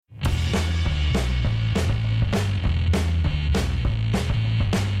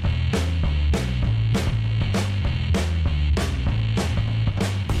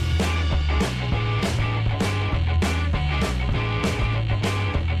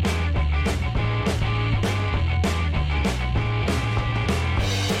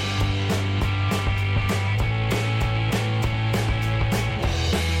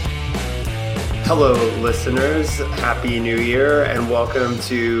Hello, listeners. Happy New Year, and welcome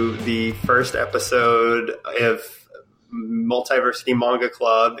to the first episode of Multiversity Manga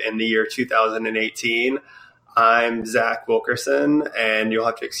Club in the year 2018. I'm Zach Wilkerson, and you'll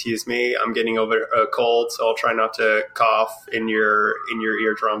have to excuse me. I'm getting over a cold, so I'll try not to cough in your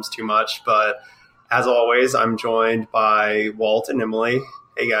eardrums too much. But as always, I'm joined by Walt and Emily.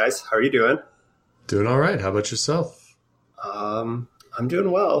 Hey, guys. How are you doing? Doing all right. How about yourself? I'm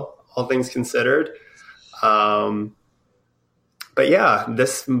doing well, all things considered. But yeah,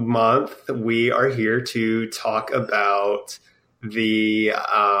 this month we are here to talk about the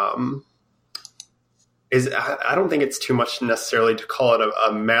I don't think it's too much necessarily to call it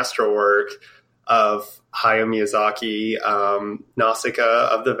a masterwork of Hayao Miyazaki, Nausicaa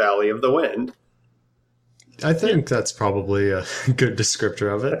of the Valley of the Wind. I think that's probably a good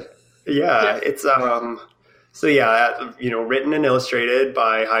descriptor of it. Yeah. It's written and illustrated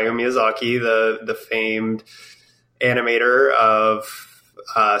by Hayao Miyazaki, the famed animator of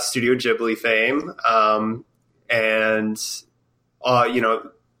Studio Ghibli fame,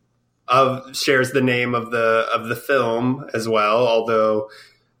 shares the name of the film as well. Although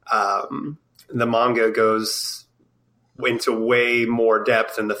the manga goes into way more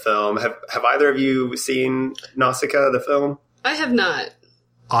depth in the film. Have either of you seen Nausicaa, the film? I have not.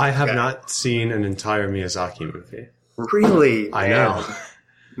 I have not seen an entire Miyazaki movie. Really? I know.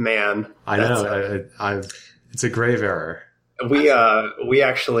 Man. I know. It's a grave error. We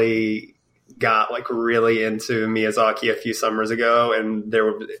actually got really into Miyazaki a few summers ago, and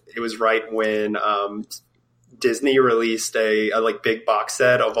it was right when Disney released a big box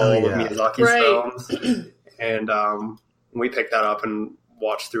set of all of Miyazaki's films, and we picked that up and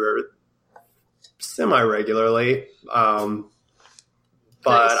watched through it semi-regularly.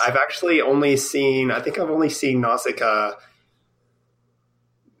 But nice. I've only seen Nausicaa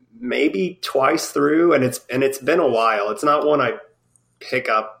maybe twice through, and it's been a while. It's not one I pick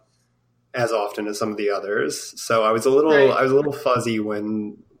up as often as some of the others. So I was a little fuzzy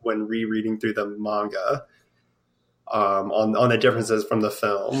when rereading through the manga on the differences from the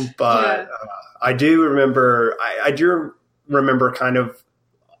film. But I do remember kind of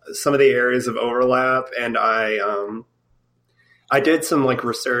some of the areas of overlap, and I did some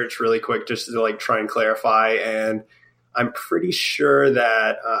research really quick just to try and clarify, and I'm pretty sure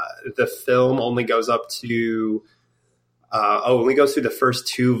that the film only goes up to only goes through the first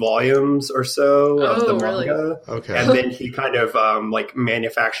 2 volumes or so of the manga. Really? Okay. And then he kind of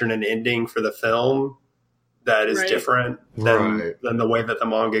manufactured an ending for the film that is different than the way that the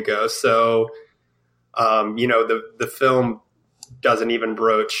manga goes. So the film doesn't even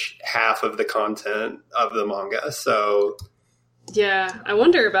broach half of the content of the manga. So yeah, I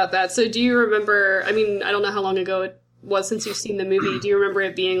wonder about that. So do you remember, I mean, I don't know how long ago it was since you've seen the movie. Do you remember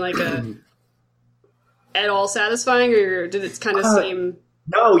it being at all satisfying, or did it kind of seem...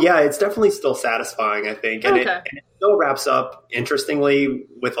 No, yeah, it's definitely still satisfying, I think. And, it still wraps up interestingly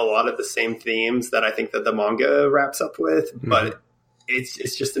with a lot of the same themes that I think that the manga wraps up with, but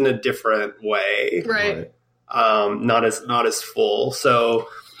it's just in a different way. Right. Not as full. So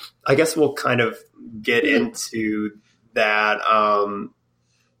I guess we'll kind of get into that.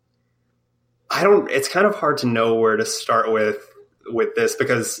 It's kind of hard to know where to start with this,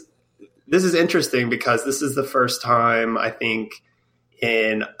 because this is interesting, because this is the first time I think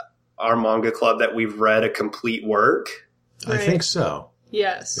in our manga club that we've read a complete work. I think so.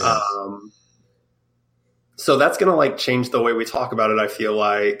 Yes. So that's going to change the way we talk about it, I feel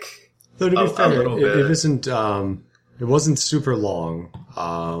like. Though to be fair, it isn't, it wasn't super long.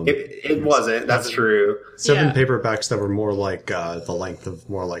 It wasn't. That's true. 7 paperbacks that were more like the length of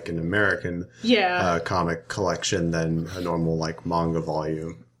more like an American comic collection than a normal manga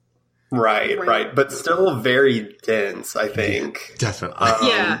volume. Right. But still very dense, I think. Definitely.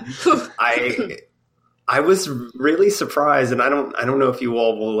 I was really surprised, and I don't know if you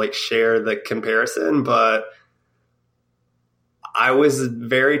all will share the comparison, but I was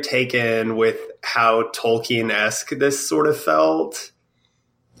very taken with how Tolkien-esque this sort of felt.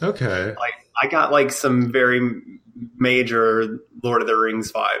 Okay. I got some very major Lord of the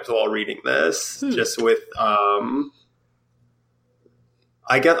Rings vibes while reading this, just with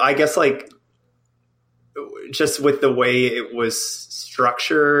I guess just with the way it was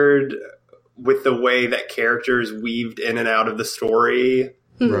structured, with the way that characters weaved in and out of the story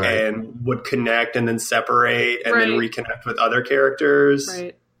and would connect and then separate and then reconnect with other characters.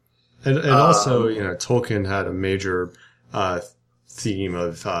 Right. And also, Tolkien had a major theme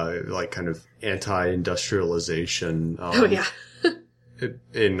of kind of anti-industrialization.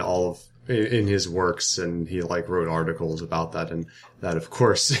 In all of in his works, and he like wrote articles about that, and that of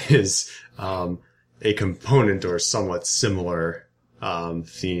course is a component or somewhat similar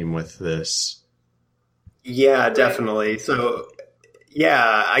theme with this. Yeah, definitely. So,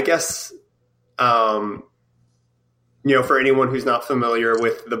 yeah, I guess, for anyone who's not familiar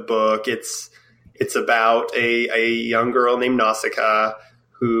with the book, it's about a young girl named Nausicaa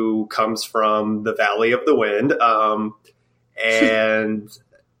who comes from the Valley of the Wind. And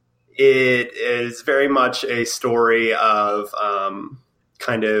it is very much a story of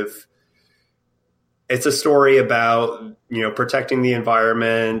it's a story about, protecting the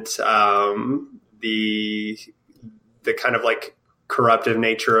environment, the kind of like corruptive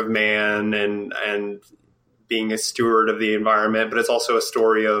nature of man and being a steward of the environment, but it's also a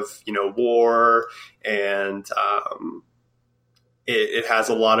story of, war, and it has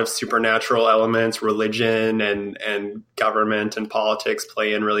a lot of supernatural elements. Religion and government and politics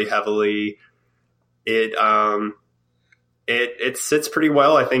play in really heavily. It sits pretty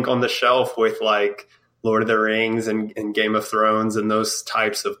well, I think, on the shelf with like Lord of the Rings and Game of Thrones and those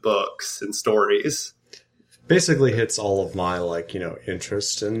types of books and stories. Basically hits all of my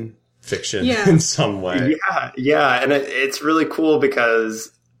interest in fiction in some way. Yeah. And it's really cool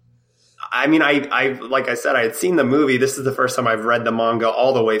because I like I said, I had seen the movie. This is the first time I've read the manga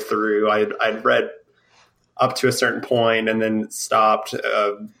all the way through. I'd read up to a certain point and then stopped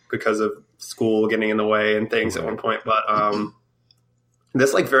because of school getting in the way and things at one point. But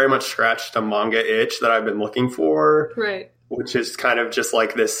this like very much scratched a manga itch that I've been looking for. Right. Which is kind of just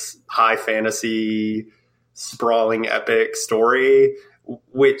like this high fantasy, sprawling epic story,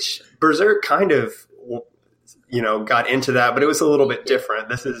 which Berserk kind of, got into that, but it was a little bit different.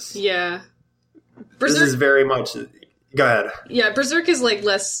 Berserk, this is very much, go ahead. Yeah, Berserk is like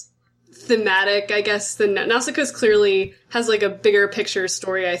less thematic, I guess, than Nausicaa's clearly has like a bigger picture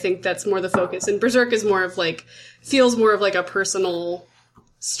story. I think that's more the focus. And Berserk is more of like, feels more of like a personal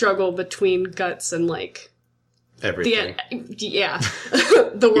struggle between Guts and like everything.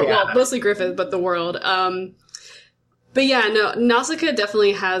 The world. Well, mostly Griffith, but the world. But yeah, no, Nausicaa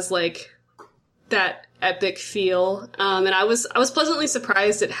definitely has like that epic feel. And I was pleasantly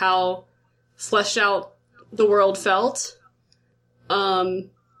surprised at how fleshed out the world felt.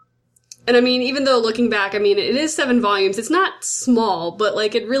 And even though looking back, it is 7 volumes. It's not small, but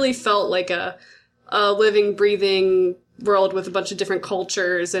like it really felt like a living, breathing world with a bunch of different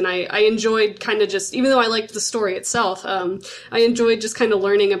cultures. And I enjoyed kind of just, even though I liked the story itself, I enjoyed just kind of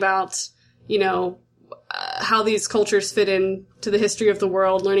learning about, how these cultures fit in to the history of the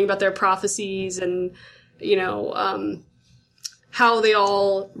world, learning about their prophecies and, how they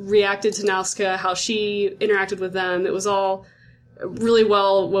all reacted to Nausicaa, how she interacted with them. It was all really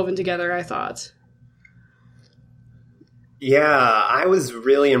well woven together, I thought. Yeah, I was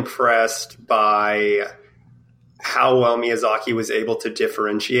really impressed by how well Miyazaki was able to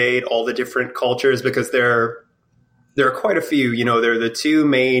differentiate all the different cultures, because there are quite a few. There are the 2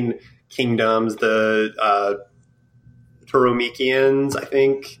 main kingdoms, the Toromikians, I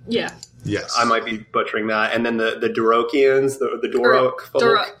think. Yeah. Yes. I might be butchering that. And then the Dorokians, the Dorok folk.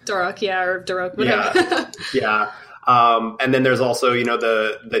 Dorok, yeah, or Dorok, whatever. Yeah. And then there's also,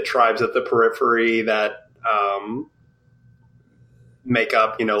 the tribes at the periphery that make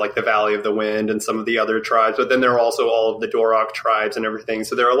up, like the Valley of the Wind and some of the other tribes. But then there are also all of the Dorok tribes and everything.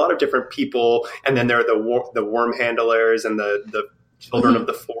 So there are a lot of different people. And then there are the worm handlers and the children of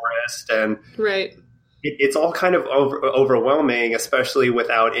the forest. And right. It's all kind of overwhelming, especially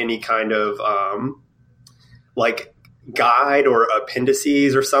without any kind of like guide or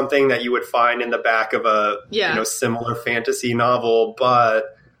appendices or something that you would find in the back of a similar fantasy novel.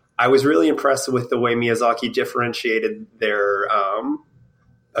 But I was really impressed with the way Miyazaki differentiated their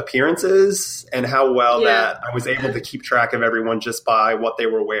appearances and how well that I was able to keep track of everyone just by what they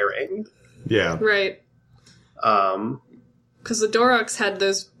were wearing. Yeah. Right. Because the Doroks had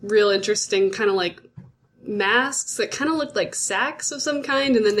those real interesting kind of like masks that kind of looked like sacks of some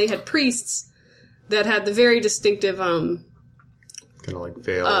kind, and then they had priests that had the very distinctive kind of like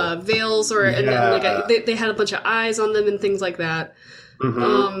veils, or and then like they had a bunch of eyes on them and things like that.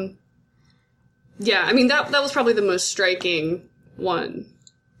 Mm-hmm. That was probably the most striking one,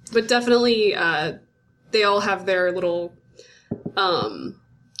 but definitely they all have their little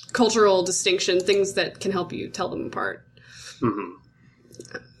cultural distinction, things that can help you tell them apart. Mm-hmm.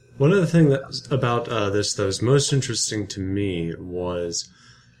 One of the things about this that was most interesting to me was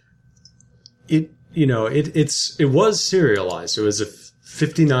it was serialized. It was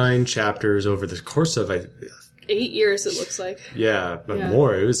 59 chapters over the course of 8 years, it looks like. Yeah, but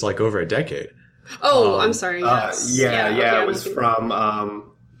more. It was like over a decade. Oh, I'm sorry. Yes. It was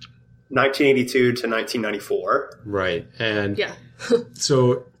from 1982 to 1994. Right. And Yeah.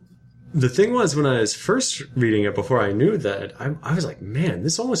 so the thing was, when I was first reading it, before I knew that, I was like, man,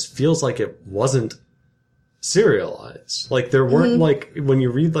 this almost feels like it wasn't serialized. Like, there weren't, like, when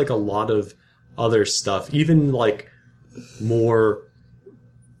you read, like, a lot of other stuff, even, like, more,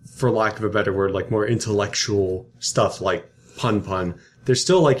 for lack of a better word, like, more intellectual stuff, like Pun, there's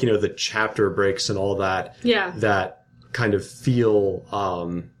still, like, you know, the chapter breaks and all that. Yeah. That kind of feel,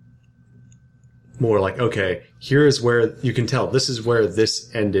 more like, okay, here's where you can tell this is where this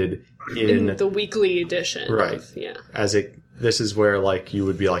ended in the weekly edition. Right. Yeah. This is where, like, you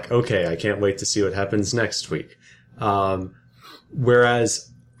would be like, okay, I can't wait to see what happens next week.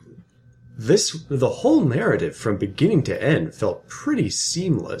 Whereas the whole narrative from beginning to end felt pretty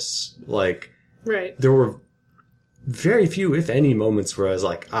seamless. Like, right. There were very few, if any, moments where I was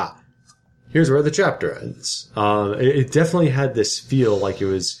like, here's where the chapter ends. It definitely had this feel like it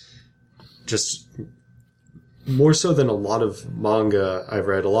was just more so than a lot of manga I've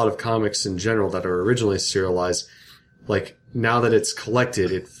read, a lot of comics in general that are originally serialized. Like, now that it's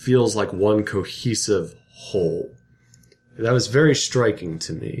collected, it feels like one cohesive whole. That was very striking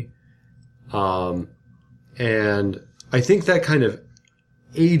to me. And I think that kind of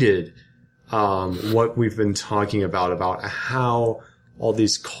aided what we've been talking about how all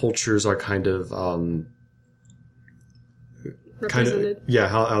these cultures are kind of represented.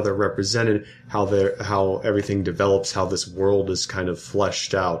 How they're represented, how everything develops, how this world is kind of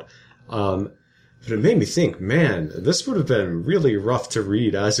fleshed out. But it made me think, man, this would have been really rough to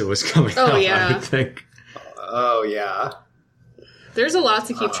read as it was coming out, yeah. I would think. Oh, yeah. There's a lot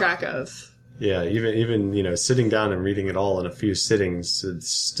to keep track of. Yeah, even, you know, sitting down and reading it all in a few sittings, it's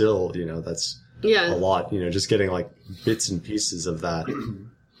still, you know, that's a lot. You know, just getting, like, bits and pieces of that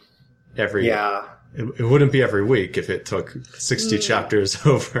every... Yeah. It wouldn't be every week if it took 60 chapters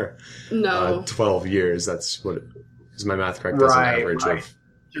over 12 years. That's what is my math correct? That's an average of...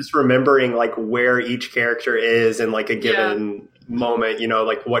 Just remembering, like, where each character is in, like, a given moment, you know,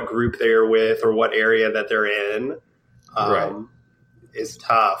 like, what group they're with or what area that they're in is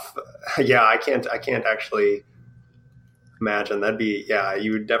tough. Yeah, I can't actually imagine. That'd be,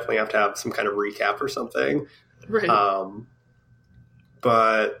 you would definitely have to have some kind of recap or something. Right.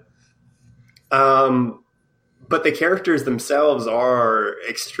 But the characters themselves are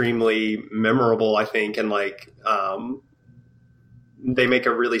extremely memorable, I think, and, like, they make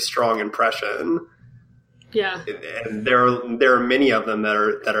a really strong impression. Yeah. And there are many of them that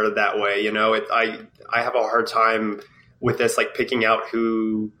are that way, you know. I have a hard time with this, like, picking out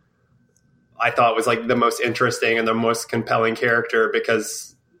who I thought was, like, the most interesting and the most compelling character,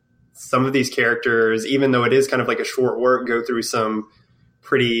 because some of these characters, even though it is kind of like a short work, go through some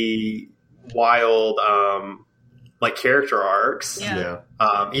pretty wild like character arcs. Yeah.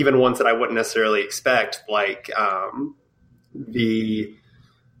 Even ones that I wouldn't necessarily expect, like the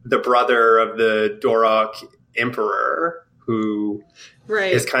brother of the Dorok Emperor, who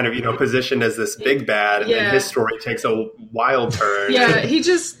is kind of, you know, positioned as this big bad, and then his story takes a wild turn. Yeah, he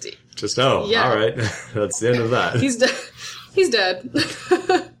just all right. That's the end of that. He's dead.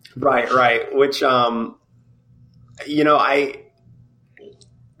 Right. Which, you know,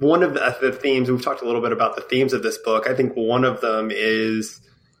 one of the themes, we've talked a little bit about the themes of this book. I think one of them is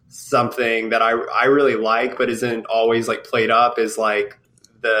something that I really like, but isn't always, like, played up, is, like,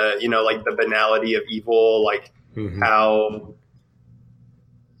 the, you know, like, the banality of evil, like how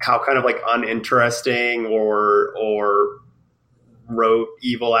kind of, like, uninteresting or rote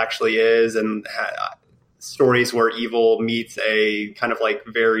evil actually is, and stories where evil meets a kind of, like,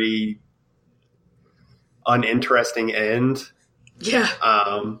 very uninteresting end. Yeah.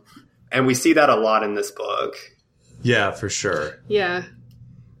 And we see that a lot in this book. Yeah, for sure. Yeah.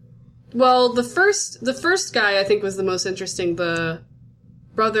 Well, the first guy I think was the most interesting, the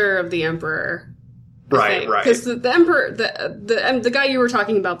brother of the Emperor. Right. Because the Emperor, the guy you were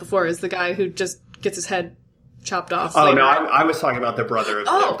talking about before is the guy who just gets his head chopped off. Oh, later. no, I was talking about the brother of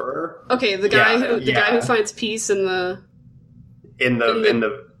the Emperor. Okay, the guy who finds peace in the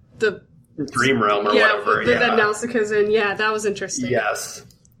dream realm or whatever. That Nausicaa's in. Yeah, that was interesting. Yes,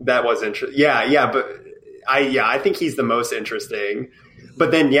 that was interesting. Yeah, but I think he's the most interesting.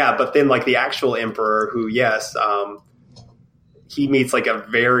 But then like the actual Emperor, who he meets, like, a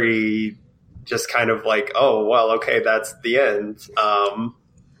very just kind of like, oh well, okay, that's the end.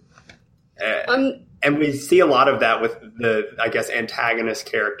 And we see a lot of that with the, I guess, antagonist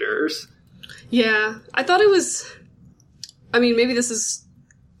characters. Yeah, I thought it was. I mean, maybe this is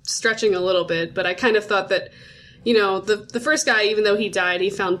stretching a little bit, but I kind of thought that, you know, the first guy, even though he died,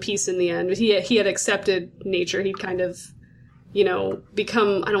 he found peace in the end. He had accepted nature. He'd kind of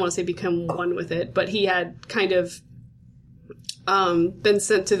become, I don't want to say become one with it, but he had kind of been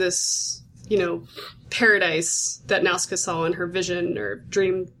sent to this, paradise that Nazca saw in her vision or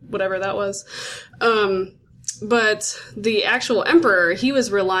dream, whatever that was. But the actual emperor, he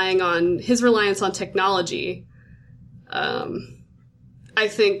was relying on his reliance on technology. I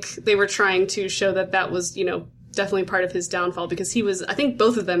think they were trying to show that was, definitely part of his downfall, because I think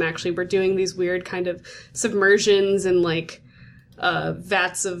both of them actually were doing these weird kind of submersions and like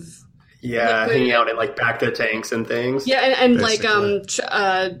vats of liquid. Hanging out in like Bacta tanks and things. Yeah, and like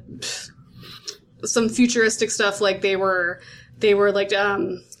some futuristic stuff, like they were like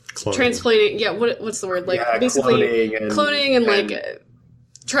transplanting. Yeah, what's the word? Like basically cloning and like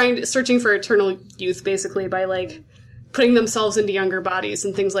searching for eternal youth, basically by like putting themselves into younger bodies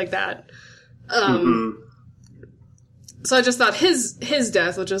and things like that. So I just thought his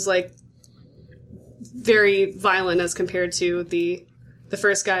death, which was like very violent as compared to the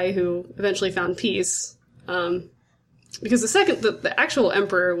first guy who eventually found peace, because the actual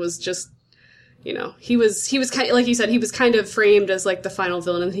emperor was just, he was kind of, like you said, he was kind of framed as like the final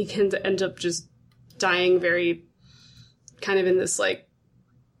villain, and he can end up just dying very kind of in this like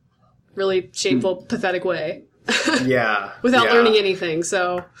really shameful, pathetic way. Without learning anything.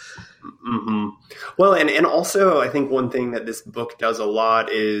 So. Well, and also I think one thing that this book does a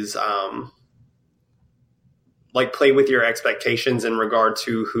lot is like play with your expectations in regard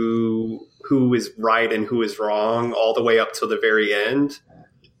to who is right and who is wrong all the way up till the very end.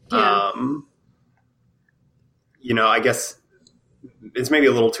 I guess it's maybe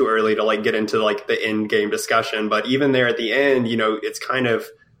a little too early to like get into like the end game discussion, but even there at the end, it's kind of,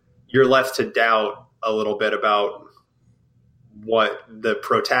 you're left to doubt a little bit about what the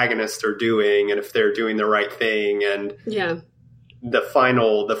protagonists are doing and if they're doing the right thing. And the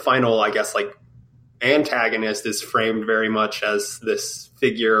final, I guess, like antagonist is framed very much as this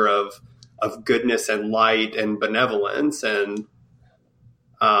figure of goodness and light and benevolence. And,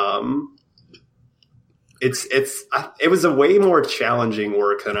 it was a way more challenging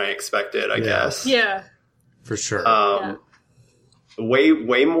work than I expected, I guess. Yeah, for sure.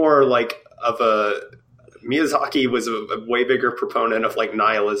 Way more like of Miyazaki was a way bigger proponent of like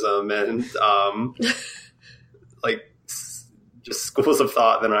nihilism and like just schools of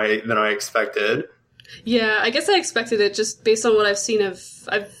thought than I expected. Yeah, I guess I expected it just based on what I've seen I've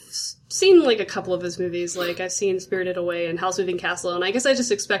seen like a couple of his movies. Like I've seen Spirited Away and Howl's Moving Castle, and I guess I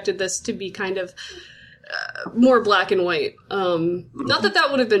just expected this to be kind of more black and white. Not that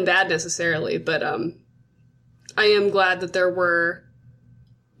would have been bad necessarily, but I am glad that there were,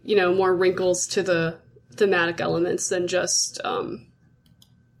 more wrinkles to the thematic elements than just,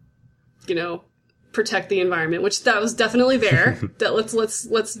 protect the environment, which that was definitely there. That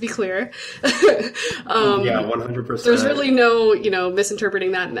let's be clear. 100%. There's really no,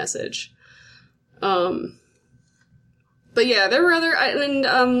 misinterpreting that message. But yeah, there were other, and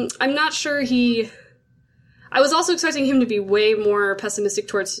I'm not sure I was also expecting him to be way more pessimistic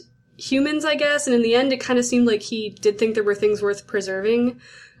towards humans, I guess, and in the end it kind of seemed like he did think there were things worth preserving,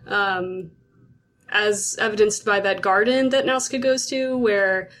 as evidenced by that garden that Nazca goes to,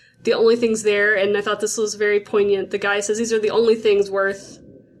 where the only things there, and I thought this was very poignant, the guy says these are the only things worth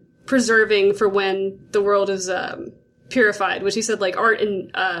preserving for when the world is purified, which he said like art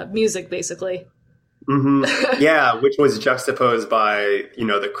and music, basically. Yeah, which was juxtaposed by,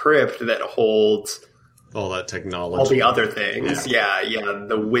 the crypt that holds all that technology, all the other things. Yeah,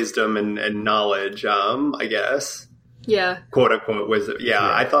 the wisdom and knowledge, I guess. Yeah. Quote unquote wisdom. Yeah,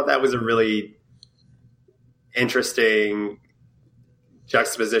 I thought that was a really interesting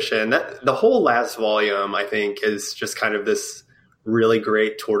juxtaposition. That the whole last volume, I think, is just kind of this really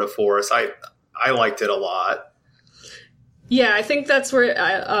great tour de force. I liked it a lot. Yeah, I think that's where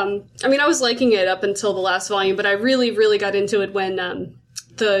I was liking it up until the last volume, but I really, really got into it when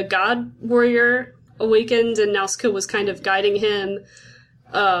the God Warrior awakened and Nazca was kind of guiding him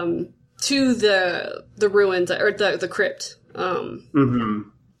to the ruins or the crypt. It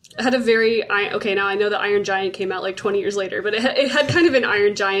had a very now I know the Iron Giant came out like 20 years later, but it had kind of an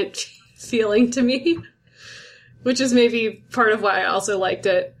Iron Giant feeling to me, which is maybe part of why I also liked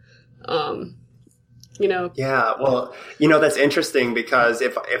it. Yeah, well, that's interesting because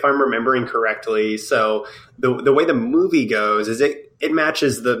if I'm remembering correctly, so the way the movie goes is it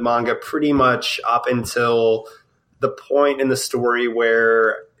matches the manga pretty much up until the point in the story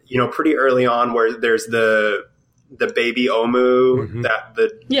where, pretty early on where there's the baby Omu that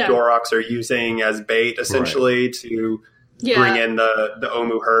the Doroks are using as bait essentially to bring in the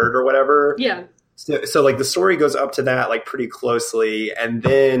Omu herd or whatever. Yeah. So like the story goes up to that like pretty closely, and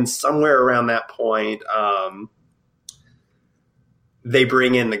then somewhere around that point, they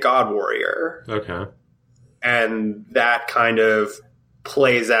bring in the God Warrior. Okay. And that kind of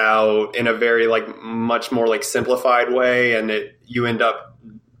plays out in a very like much more like simplified way, and it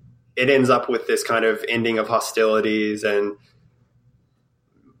ends up with this kind of ending of hostilities, and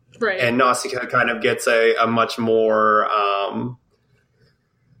right. And Nausicaa kind of gets a much more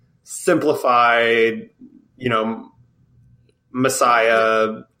simplified,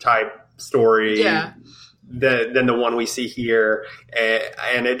 Messiah type story. Yeah. Than the one we see here,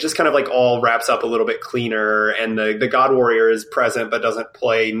 and it just kind of like all wraps up a little bit cleaner, and the God Warrior is present but doesn't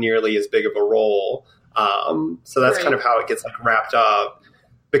play nearly as big of a role. So that's right. kind of how it gets like wrapped up,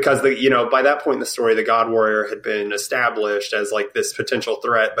 because by that point in the story, the God Warrior had been established as like this potential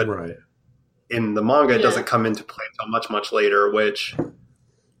threat, but right. in the manga, it doesn't come into play until much, much later, which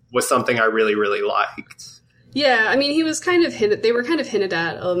was something I really, really liked. Yeah, I mean, they were kind of hinted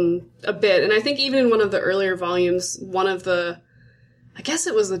at a bit, and I think even in one of the earlier volumes, I guess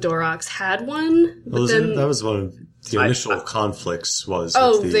it was the Doroks had one. But that was one of the initial conflicts was.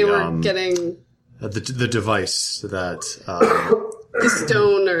 They were getting the device that the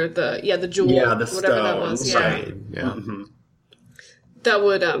stone or the jewel, the whatever stone, that was, right? Yeah, Mm-hmm. That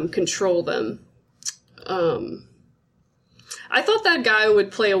would control them. I thought that guy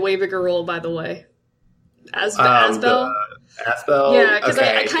would play a way bigger role, by the way. Asbel? Asbel? Yeah, because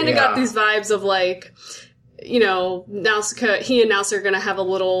okay, I kind of got these vibes of like, Nausicaa, he and Nausicaa are going to have a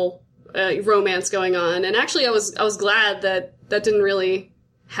little romance going on. And actually, I was glad that didn't really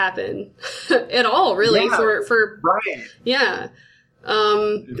happen at all, really. Yeah, for right. Yeah.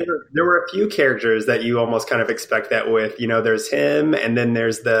 There were a few characters that you almost kind of expect that with. There's him, and then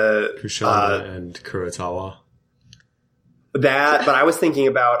there's the Kushana and Kurotawa. But I was thinking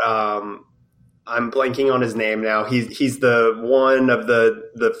about I'm blanking on his name now. He's the one of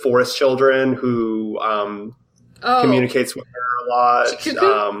the forest children who communicates with her a lot.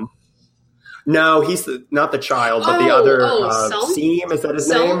 No, he's not the child, but the other Selm? Seam. Is that his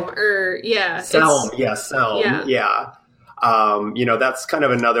Selm? name? Selm. Yeah, Selm. Yeah. That's kind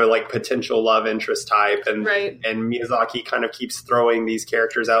of another like potential love interest type, and right. And Miyazaki kind of keeps throwing these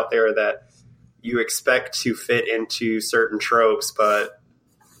characters out there that you expect to fit into certain tropes, but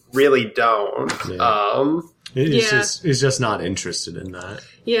really don't. Yeah. He's just not interested in that.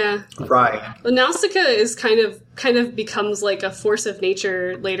 Yeah. Right. Well, Nausicaa is kind of becomes like a force of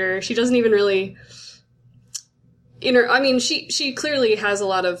nature later. She doesn't even really she clearly has a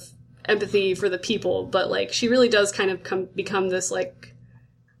lot of empathy for the people, but like she really does kind of become this like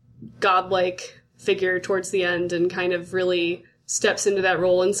godlike figure towards the end, and kind of really steps into that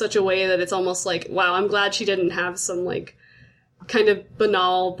role in such a way that it's almost like, wow, I'm glad she didn't have some like kind of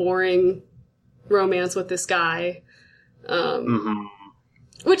banal, boring romance with this guy.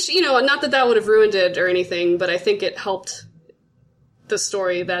 Which, not that would have ruined it or anything, but I think it helped the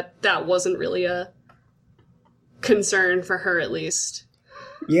story that wasn't really a concern for her, at least.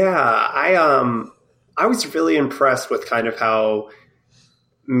 Yeah, I was really impressed with kind of how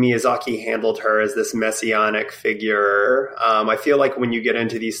Miyazaki handled her as this messianic figure. I feel like when you get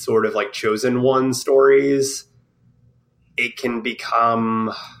into these sort of like chosen one stories, it can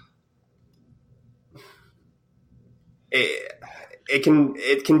become it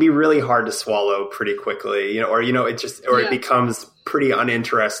can be really hard to swallow pretty quickly, it becomes pretty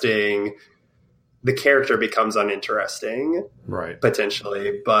uninteresting. The character becomes uninteresting, right?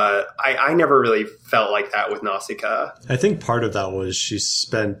 Potentially, but I never really felt like that with Nausicaa. I think part of that was she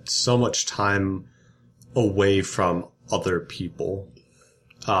spent so much time away from other people,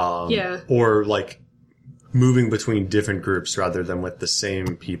 or like moving between different groups rather than with the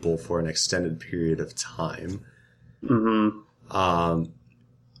same people for an extended period of time. Mm-hmm.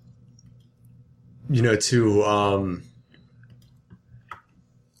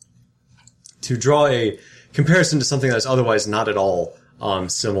 To draw a comparison to something that's otherwise not at all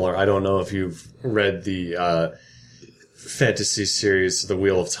similar. I don't know if you've read the fantasy series, The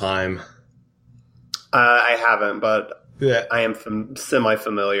Wheel of Time. I haven't, but yeah. I am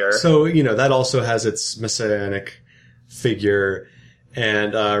semi-familiar. So, that also has its messianic figure.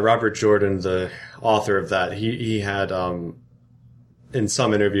 And Robert Jordan, the author of that, he had, in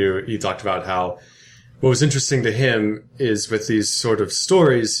some interview, he talked about how what was interesting to him is with these sort of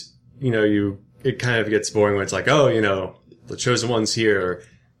stories, it kind of gets boring when it's like, the chosen one's here.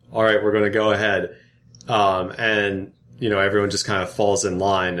 All right, we're going to go ahead. And everyone just kind of falls in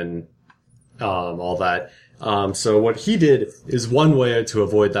line and all that. So what he did is one way to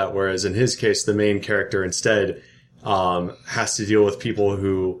avoid that, whereas in his case, the main character instead has to deal with people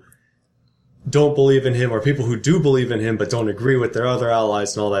who don't believe in him, or people who do believe in him but don't agree with their other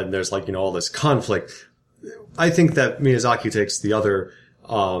allies and all that. And there's like, all this conflict. I think that Miyazaki takes the other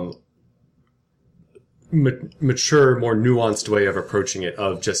mature, more nuanced way of approaching it,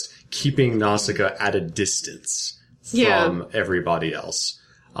 of just keeping Nausicaa at a distance from everybody else.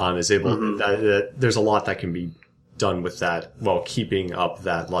 Is able that there's a lot that can be done with that while keeping up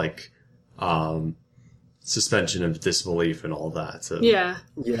that like suspension of disbelief and all that. So. Yeah.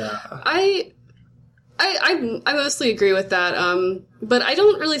 I mostly agree with that, but I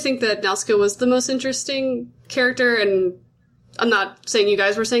don't really think that Nausicaa was the most interesting character, and I'm not saying you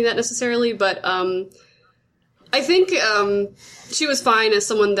guys were saying that necessarily, but I think she was fine as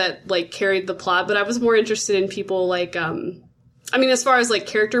someone that like carried the plot, but I was more interested in people like, as far as like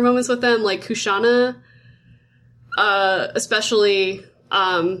character moments with them, like Kushana, especially,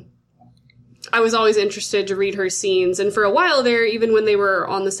 I was always interested to read her scenes, and for a while there, even when they were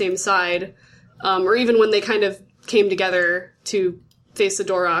on the same side, or even when they kind of came together to face the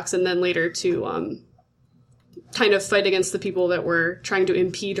Doroks and then later to kind of fight against the people that were trying to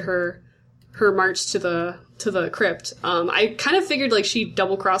impede her march to the crypt. I kind of figured like she'd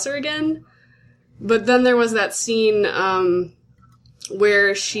double cross her again, but then there was that scene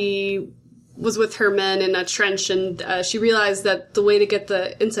where she was with her men in a trench, and she realized that the way to get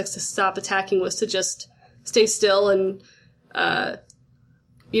the insects to stop attacking was to just stay still and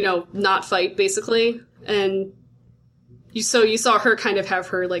not fight, basically. And you saw her kind of have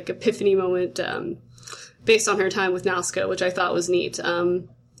her like epiphany moment based on her time with Nausicaa, which I thought was neat.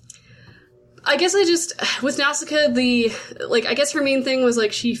 I guess with Nausicaa, I guess her main thing was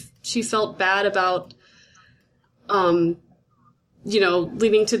like she felt bad about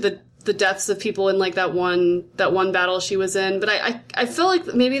leading to the deaths of people in like that one battle she was in. But I felt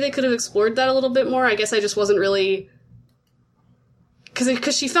like maybe they could have explored that a little bit more. I guess I just wasn't really,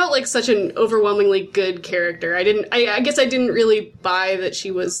 because she felt like such an overwhelmingly good character. I guess I didn't really buy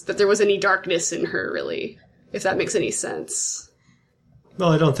that there was any darkness in her, really, if that makes any sense.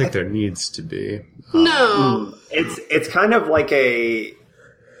 Well, I don't think there needs to be. No. It's kind of like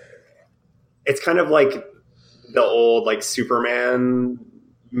the old like Superman,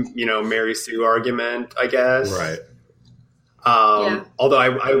 Mary Sue argument, I guess. Right. Although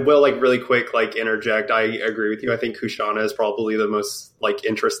I will like really quick like interject. I agree with you. I think Kushana is probably the most like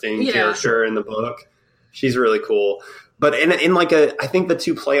interesting character in the book. She's really cool. But in like I think the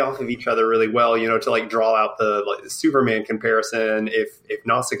two play off of each other really well, to like draw out the like Superman comparison. If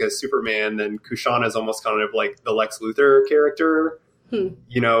Nausicaa is Superman, then Kushana is almost kind of like the Lex Luthor character.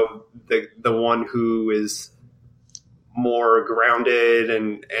 The one who is more grounded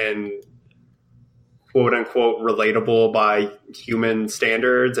and quote unquote relatable by human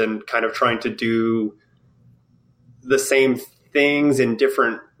standards, and kind of trying to do the same things in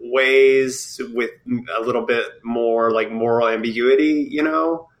different ways with a little bit more like moral ambiguity,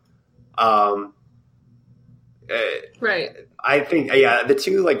 Right. I think, the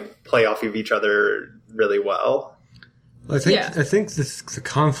two like play off of each other really well. I think the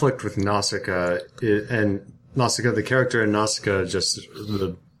conflict with Nausicaa and Nausicaa, the character, and Nausicaa, just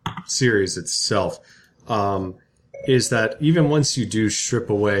the series itself, is that even once you do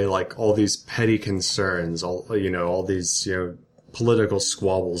strip away like all these petty concerns, all these political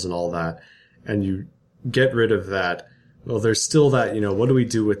squabbles and all that, and you get rid of that, well, there's still that what do we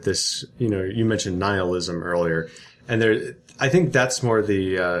do with this? You mentioned nihilism earlier, and I think that's more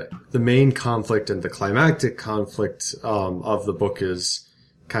the main conflict, and the climactic conflict of the book is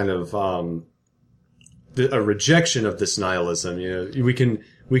kind of a rejection of this nihilism.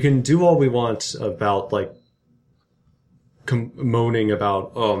 We can do all we want about like moaning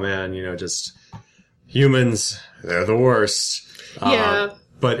about, oh man, just humans, they're the worst. Yeah.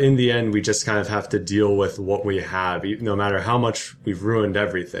 But in the end, we just kind of have to deal with what we have, no matter how much we've ruined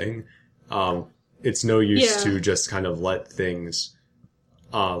everything. It's no use to just kind of let things.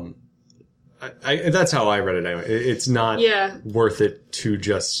 That's how I read it anyway. It's not worth it to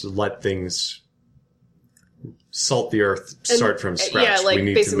just let things salt the earth, start from scratch. Yeah, like we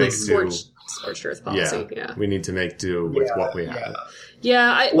need basically to make do. Scorched earth policy. Yeah, we need to make do with what we have.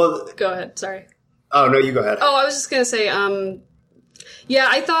 Go ahead. Sorry. Oh no, you go ahead. Oh, I was just gonna say. I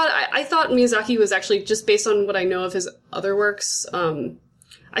thought Miyazaki was actually, just based on what I know of his other works.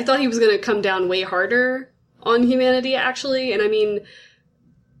 I thought he was gonna come down way harder on humanity, actually, and I mean,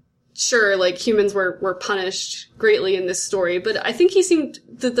 sure, like humans were punished greatly in this story, but I think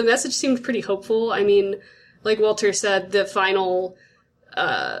the message seemed pretty hopeful. I mean, like Walter said, the final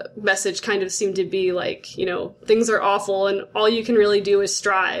message kind of seemed to be like, things are awful and all you can really do is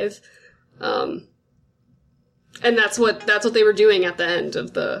strive. And that's what they were doing at the end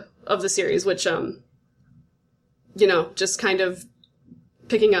of the series, which, just kind of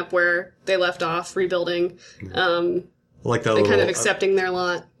picking up where they left off, rebuilding, I like that and little, kind of accepting their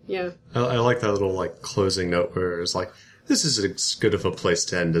lot. Yeah. I like that little like closing note where it's like, this is as good of a place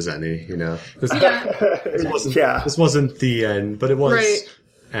to end as any, you know. This wasn't the end, but it was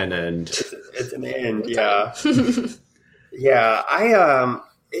an end. It's an end, yeah. Yeah,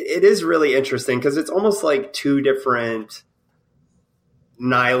 it is really interesting because it's almost like two different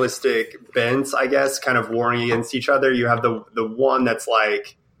nihilistic bents, I guess, kind of warring against each other. You have the one that's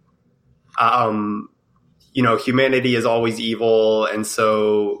like, humanity is always evil, and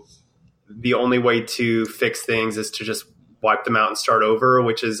so the only way to fix things is to just wipe them out and start over,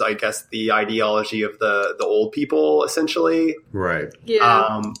 which is, I guess, the ideology of the old people, essentially. Right.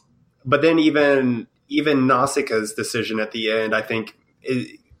 Yeah. But then even Nausicaa's decision at the end, I think,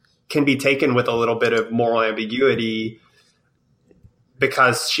 can be taken with a little bit of moral ambiguity,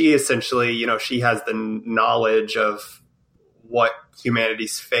 because she essentially, she has the knowledge of what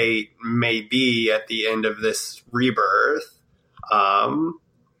humanity's fate may be at the end of this rebirth.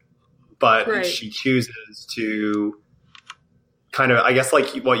 But she chooses to kind of, I guess, like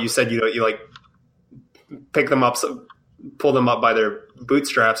what you said, you like pick them up, pull them up by their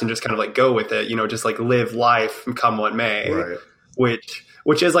bootstraps and just kind of like go with it, just like live life and come what may, right.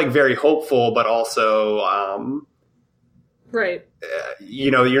 which is like very hopeful, but also, right.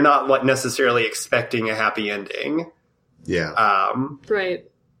 You're not necessarily expecting a happy ending. Yeah. Right.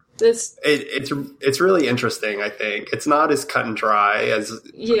 It's really interesting. I think it's not as cut and dry as,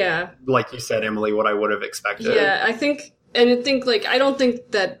 like you said, Emily, what I would have expected. Yeah, I don't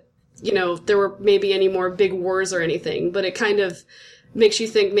think that, there were maybe any more big wars or anything, but it kind of makes you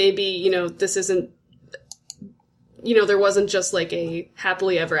think maybe, this isn't, there wasn't just like a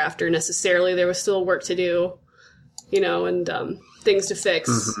happily ever after necessarily. There was still work to do, and things to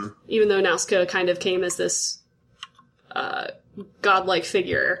fix, even though Nausicaa kind of came as this godlike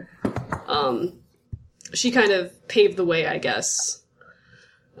figure. She kind of paved the way, I guess.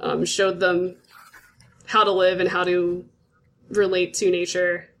 Showed them how to live and how to relate to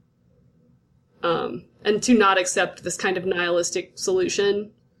nature. And to not accept this kind of nihilistic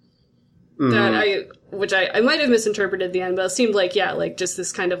solution that I might have misinterpreted at the end, but it seemed like, just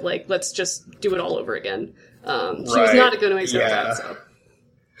this kind of like, let's just do it all over again. She was not going to accept that, so.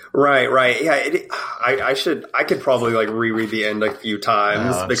 Right. Yeah, I could probably like reread the end a few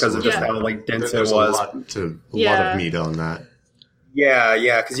times because of just how like dense it was. A lot of meat on that.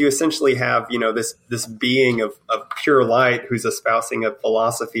 Yeah, because you essentially have, this being of pure light who's espousing a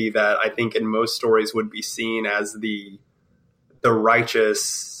philosophy that I think in most stories would be seen as the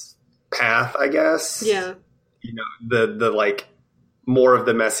righteous path, I guess. Yeah. The like more of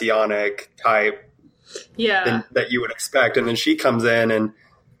the messianic type that you would expect. And then she comes in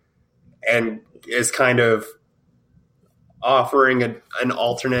and is kind of offering an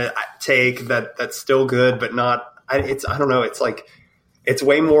alternate take that's still good, but not, I don't know. It's like, it's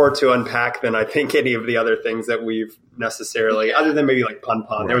way more to unpack than I think any of the other things that we've necessarily, other than maybe like Pun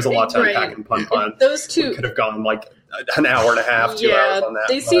Pun. There was a lot to unpack in Pun Pun. Those two we could have gone like an hour and a half, 2 hours on that.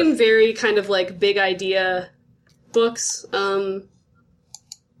 They seem very kind of like big idea books.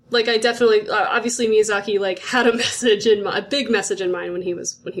 Like I definitely, obviously Miyazaki like had a big message in mind when he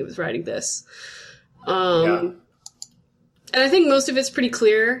was writing this. And I think most of it's pretty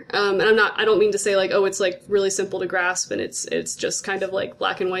clear. And I don't mean to say like, oh, it's like really simple to grasp and it's just kind of like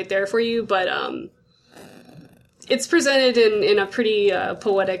black and white there for you. But, it's presented in a pretty,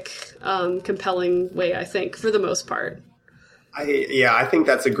 poetic, compelling way, I think, for the most part. I think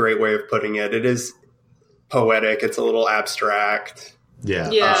that's a great way of putting it. It is poetic. It's a little abstract. Yeah.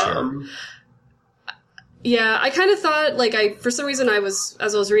 Sure. Yeah, I kind of thought, like, for some reason as I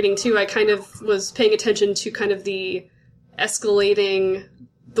was reading too, I kind of was paying attention to kind of the escalating,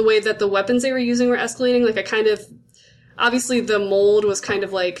 the way that the weapons they were using were escalating. Like, I kind of, obviously the mold was kind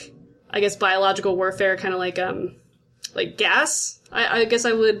of like, I guess, biological warfare, kind of like gas. I guess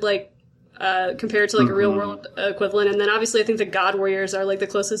I would, like, compare it to, like, a real world equivalent. And then obviously I think the God Warriors are, like, the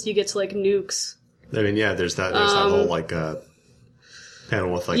closest you get to, like, nukes. I mean, yeah, there's that whole, like,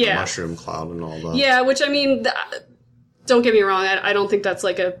 panel with, like, the mushroom cloud and all that. Yeah, which, I mean, don't get me wrong, I don't think that's,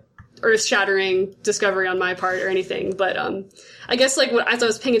 like, a earth-shattering discovery on my part or anything, but I guess, like, as I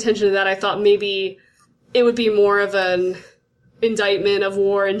was paying attention to that, I thought maybe it would be more of an indictment of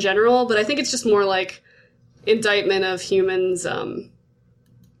war in general, but I think it's just more like indictment of humans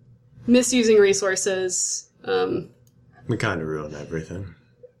misusing resources. We kind of ruin everything.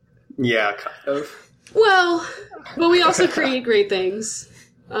 Yeah, kind of. Well, but we also create great things,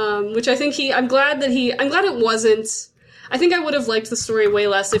 which I think I'm glad it wasn't. I think I would have liked the story way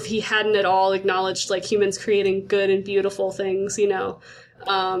less if he hadn't at all acknowledged like humans creating good and beautiful things. You know,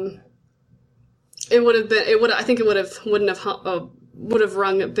 it would have been. It would. I think it would have would have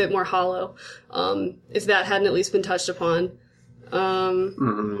rung a bit more hollow if that hadn't at least been touched upon.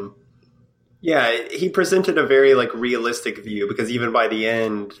 Yeah, he presented a very like realistic view, because even by the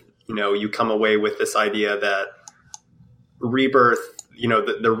end, you know, you come away with this idea that rebirth, you know,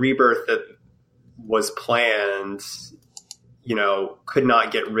 the rebirth that was planned, you know, could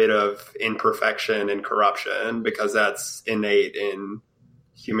not get rid of imperfection and corruption, because that's innate in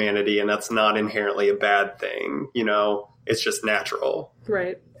humanity and that's not inherently a bad thing. You know, it's just natural.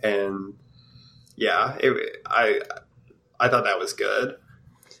 Right. And yeah, I thought that was good.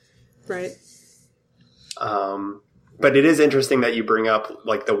 Right. But it is interesting that you bring up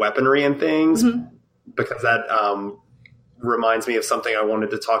like the weaponry and things, because that reminds me of something I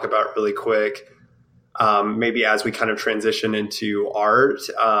wanted to talk about really quick. Maybe as we kind of transition into art,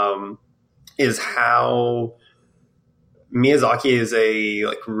 is how Miyazaki is a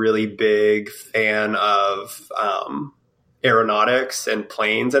like really big fan of aeronautics and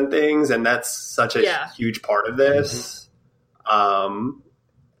planes and things, and that's such a huge part of this.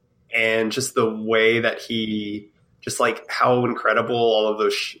 And just the way that he, just like how incredible all of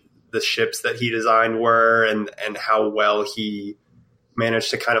those the ships that he designed were, and how well he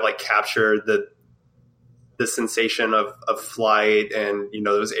managed to kind of like capture the sensation of flight and, you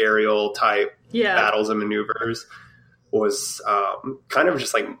know, those aerial type battles and maneuvers was kind of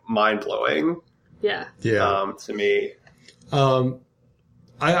just like mind blowing. To me.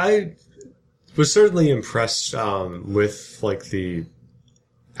 I was certainly impressed with like the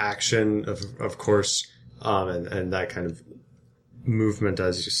action of course, and that kind of movement,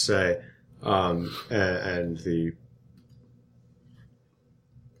 as you say, and the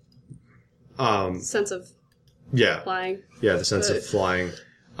sense of flying. Yeah, the sense of flying.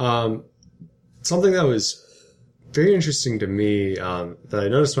 Something that was very interesting to me, that I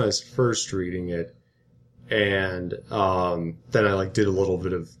noticed when I was first reading it, and then I like did a little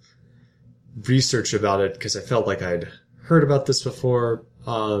bit of research about it because I felt like I'd heard about this before.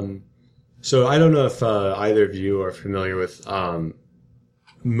 So I don't know if either of you are familiar with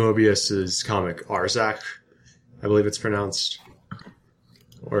Moebius's comic Arzak, I believe it's pronounced,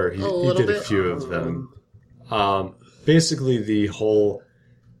 or he did a few of them. Basically,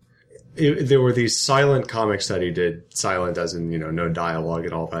 there were these silent comics that he did, silent as in, you know, no dialogue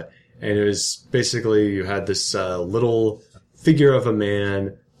and all that. And it was basically, you had this little figure of a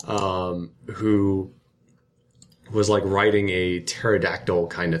man who was like riding a pterodactyl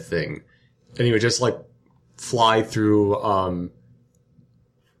kind of thing. And he would just like fly through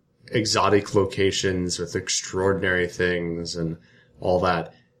exotic locations with extraordinary things and all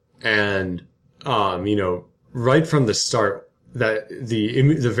that. And, you know, right from the start, that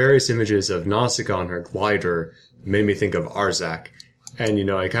the various images of Nausicaa on her glider made me think of Arzak. And, you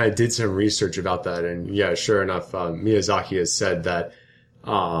know, I kind of did some research about that. And yeah, sure enough, Miyazaki has said that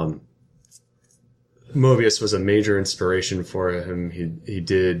Moebius was a major inspiration for him. He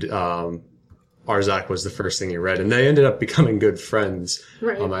did, Arzak was the first thing he read, and they ended up becoming good friends.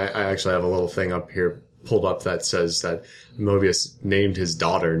 Right. I actually have a little thing up here pulled up that says that Moebius named his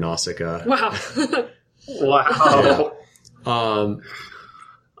daughter Nausicaa. Wow. Wow.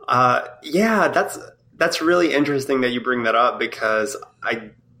 Yeah. That's really interesting that you bring that up, because I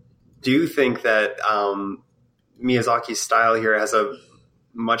do think that Miyazaki's style here has a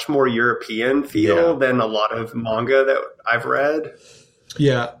much more European feel than a lot of manga that I've read.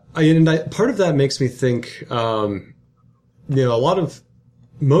 Yeah, part of that makes me think, you know,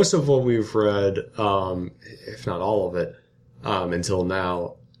 most of what we've read, if not all of it, until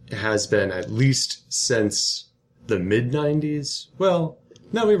now, has been at least since the mid-90s. Well,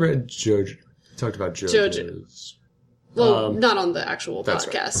 no, we read JoJo. Talked about JoJo's. Well, not on the actual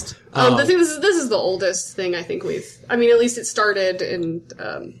podcast. Right. The thing this is the oldest thing I think at least it started in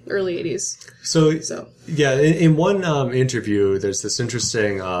early 80s. So yeah, in one interview, there's this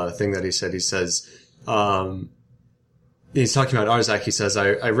interesting thing that he said. He says, he's talking about Arzak. He says,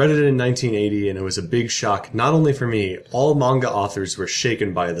 I read it in 1980 and it was a big shock, not only for me, all manga authors were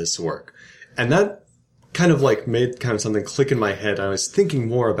shaken by this work. And that kind of like made kind of something click in my head. I was thinking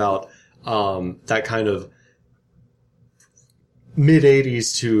more about that kind of mid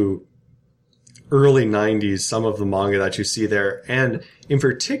 80s to early 90s, some of the manga that you see there. And in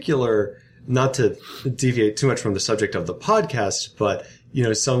particular, not to deviate too much from the subject of the podcast, but, you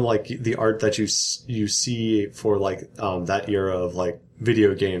know, some like the art that you see for like, that era of like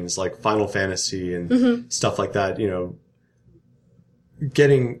video games, like Final Fantasy and stuff like that, you know,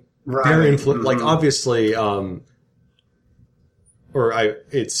 getting very like obviously,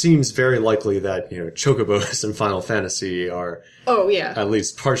 it seems very likely that, chocobos in Final Fantasy are at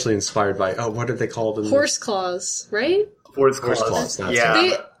least partially inspired by, what did they call them? Horse claws, right? Horse claws.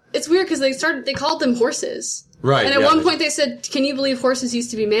 Yeah. It's weird because they called them horses. Right. And at one point they said, can you believe horses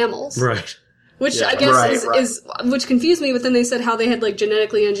used to be mammals? Right. Which I guess is which confused me, but then they said how they had like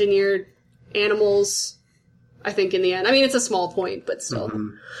genetically engineered animals, I think, in the end. I mean, it's a small point, but still. Mm-hmm.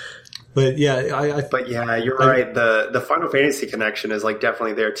 But yeah, you're right. The Final Fantasy connection is like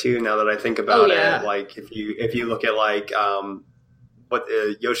definitely there too. Now that I think about it, like if you look at like what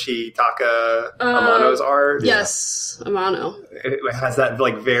Yoshitaka Amano's art, yes, Amano, it has that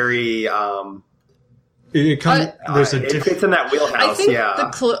like very it fits in that wheelhouse.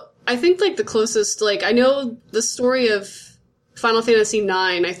 I think like the closest, like I know the story of Final Fantasy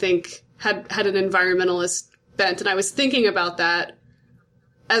IX, I think had an environmentalist bent, and I was thinking about that.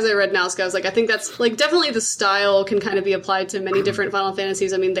 As I read Nazca, I was like, I think that's, like, definitely the style can kind of be applied to many different Final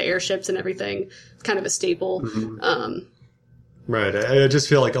Fantasies. I mean, the airships and everything, it's kind of a staple. Mm-hmm. Right. I just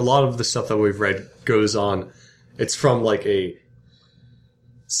feel like a lot of the stuff that we've read goes on, it's from, like, a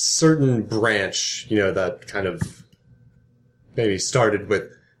certain branch, that kind of maybe started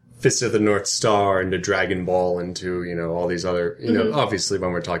with Fist of the North Star into Dragon Ball into, all these other, obviously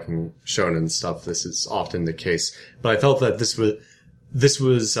when we're talking shonen stuff, this is often the case. But I felt that this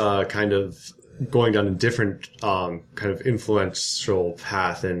was kind of going down a different kind of influential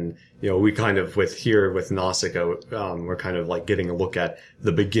path, and we kind of with Nausicaa, we're kind of like getting a look at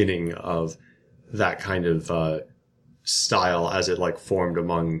the beginning of that kind of style as it like formed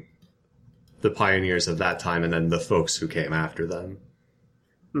among the pioneers of that time, and then the folks who came after them.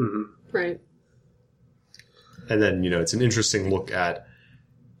 Mm-hmm. Right. And then it's an interesting look at,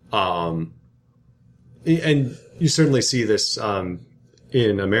 and you certainly see this.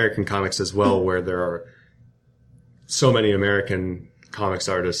 In American comics as well, where there are so many American comics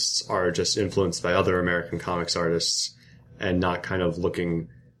artists are just influenced by other American comics artists and not kind of looking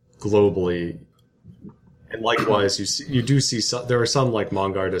globally. And likewise, you do see there are some like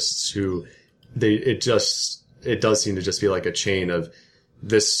manga artists who it does seem to just be like a chain of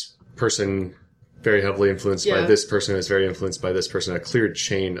this person very heavily influenced by this person is very influenced by this person, a clear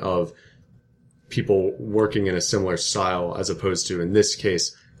chain of people working in a similar style, as opposed to, in this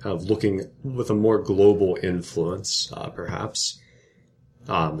case, kind of looking with a more global influence, perhaps,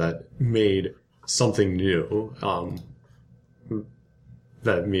 that made something new,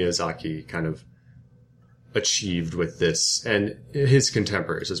 that Miyazaki kind of achieved with this, and his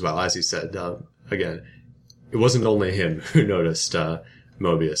contemporaries as well. As he said, again, it wasn't only him who noticed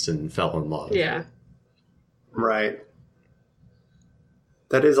Mobius and fell in love. Yeah. Right.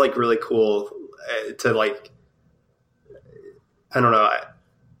 That is, like, really cool to, like, I don't know.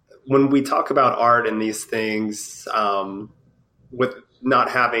 When we talk about art and these things, with not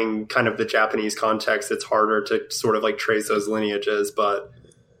having kind of the Japanese context, it's harder to sort of, like, trace those lineages. But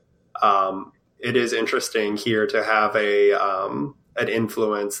it is interesting here to have an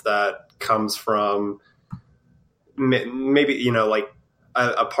influence that comes from maybe, you know, like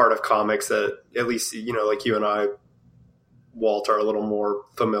a part of comics that at least, you know, like you and I, Walt, are a little more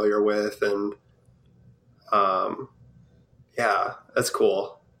familiar with. And yeah, that's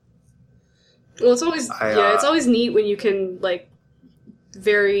cool. Well, it's always it's always neat when you can like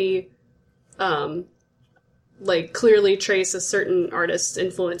very like clearly trace a certain artist's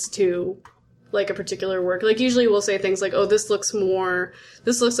influence to like a particular work. Like usually we'll say things like, "Oh, this looks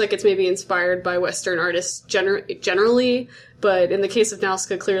like it's maybe inspired by Western artists generally," but in the case of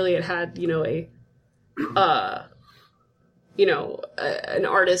Nausicaa, clearly it had an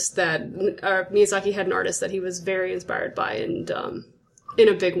artist that Miyazaki had an artist that he was very inspired by, and in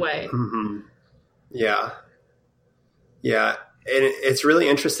a big way. Mm-hmm. Yeah. And it's really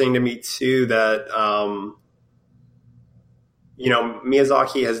interesting to me too that, you know,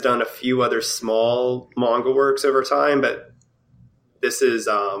 Miyazaki has done a few other small manga works over time, but this is,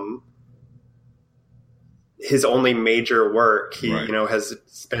 his only major work. He, right, you know, has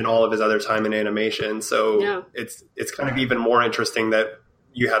spent all of his other time in animation. So yeah, it's kind of even more interesting that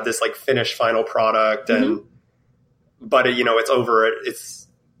you have this like finished final product, and, but it, you know, it's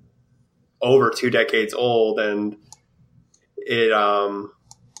over 2 decades old, and it,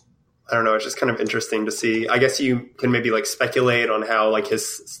 I don't know, it's just kind of interesting to see. I guess you can maybe like speculate on how like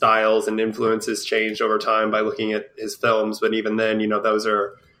his styles and influences changed over time by looking at his films. But even then, you know, those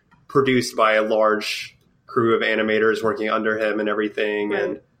are produced by a large crew of animators working under him and everything. Right.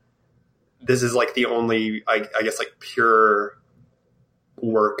 And this is like the only, I guess, like pure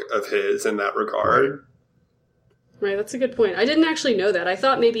work of his in that regard. Right. That's a good point. I didn't actually know that. I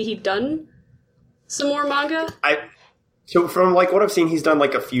thought maybe he'd done some more manga. So from like what I've seen, he's done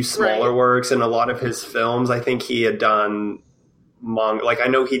like a few smaller works, and a lot of his films, I think he had done manga. Like I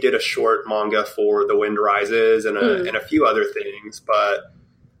know he did a short manga for The Wind Rises and a few other things, but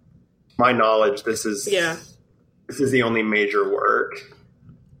to my knowledge, this is the only major work.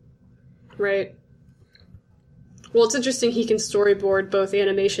 Right. Well, it's interesting he can storyboard both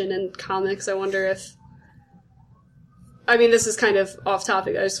animation and comics. I wonder if... I mean, this is kind of off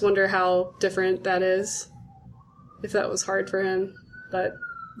topic. I just wonder how different that is. If that was hard for him. But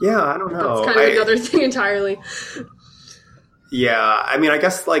yeah, I don't know. That's kind of another thing entirely. Yeah, I mean, I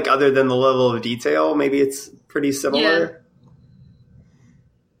guess like other than the level of detail, maybe it's pretty similar.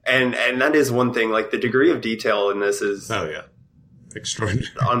 Yeah. And that is one thing. Like the degree of detail in this is extraordinary,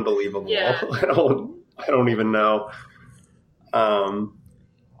 unbelievable. Yeah. I don't even know.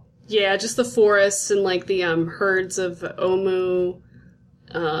 Yeah, just the forests and like the herds of Omu.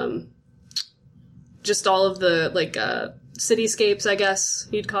 Just all of the like cityscapes, I guess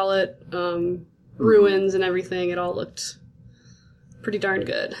you'd call it, ruins and everything. It all looked pretty darn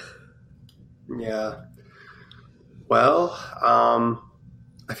good. Yeah. Well,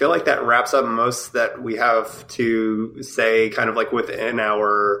 I feel like that wraps up most that we have to say kind of like within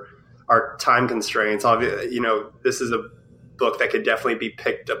our time constraints. Obviously, you know, this is a book that could definitely be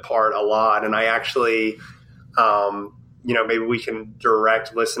picked apart a lot. And I actually, you know, maybe we can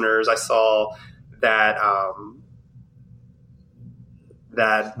direct listeners. I saw that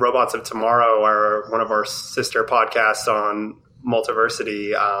that Robots of Tomorrow, are one of our sister podcasts on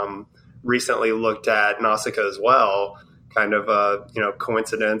Multiversity, recently looked at Nausicaa as well. Kind of a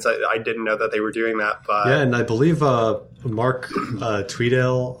coincidence. I didn't know that they were doing that, but yeah, and I believe Mark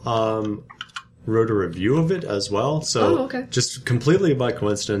Tweedale wrote a review of it as well. So just completely by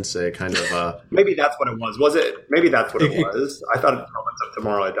coincidence, a kind of maybe that's what it was. Was it? Maybe that's what it was. I thought Robots of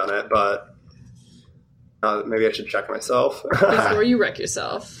Tomorrow had done it, but. Maybe I should check myself before you wreck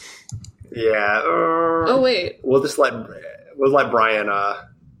yourself. Yeah. Oh wait. We'll let Brian.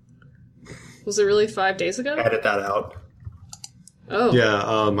 Was it really 5 days ago? Edit that out. Oh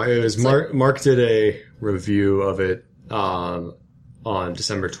yeah. It was Mark did a review of it on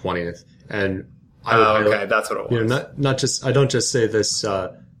December 20th, and that's what it was. You know, not just I don't just say this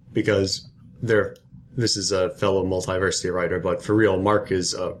because this is a fellow Multiversity writer, but for real, Mark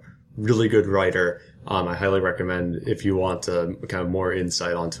is a really good writer. I highly recommend if you want kind of more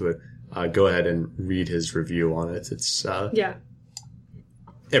insight onto it, go ahead and read his review on it. It's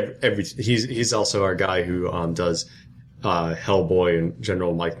he's also our guy who does Hellboy and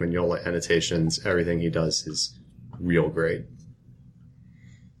General Mike Mignola annotations. Everything he does is real great.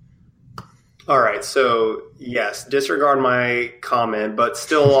 All right, so yes, disregard my comment, but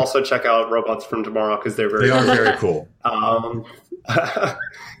still also check out Robots from Tomorrow because they are very cool.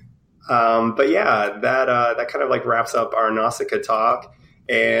 But yeah, that kind of like wraps up our Nausicaa talk,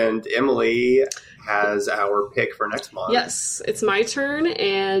 and Emily has our pick for next month. Yes, it's my turn,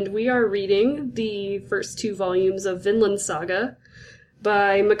 and we are reading the first 2 volumes of Vinland Saga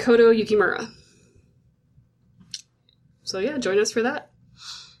by Makoto Yukimura. So yeah, join us for that.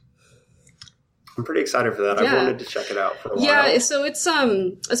 I'm pretty excited for that. I've wanted to check it out for a while. Yeah, so it's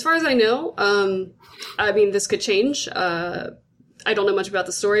as far as I know, I mean, this could change. I don't know much about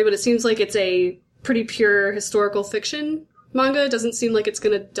the story, but it seems like it's a pretty pure historical fiction manga. It doesn't seem like it's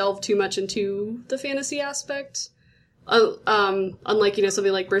going to delve too much into the fantasy aspect. Unlike,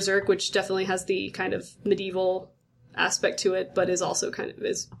 something like Berserk, which definitely has the kind of medieval aspect to it, but is also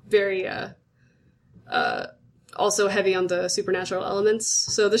is very, also heavy on the supernatural elements.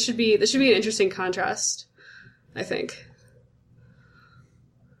 So this should be an interesting contrast, I think.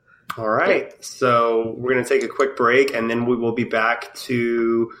 All right, so we're going to take a quick break, and then we will be back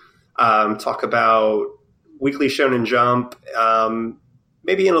to talk about Weekly Shonen Jump,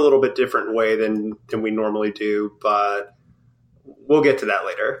 maybe in a little bit different way than we normally do, but we'll get to that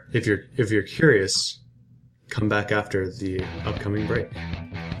later. If you're curious, come back after the upcoming break.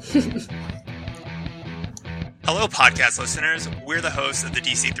 Hello, podcast listeners. We're the hosts of the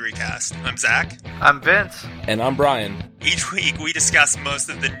DC3 Cast. I'm Zach. I'm Vince. And I'm Brian. Each week, we discuss most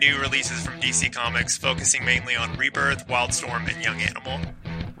of the new releases from DC Comics, focusing mainly on Rebirth, Wildstorm, and Young Animal.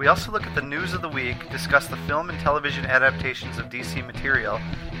 We also look at the news of the week, discuss the film and television adaptations of DC material,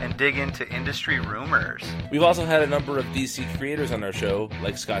 and dig into industry rumors. We've also had a number of DC creators on our show,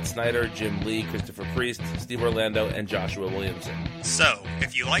 like Scott Snyder, Jim Lee, Christopher Priest, Steve Orlando, and Joshua Williamson. So,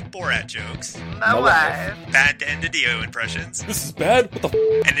 if you like Borat jokes, my wife, bad Dio impressions, this is bad, what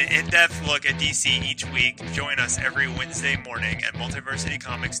the and an in-depth look at DC each week, join us every Wednesday morning at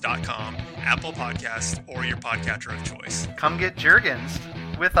multiversitycomics.com, Apple Podcasts, or your podcatcher of choice. Come get Jurgens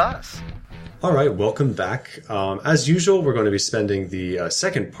with us. All right, welcome back. As usual, we're going to be spending the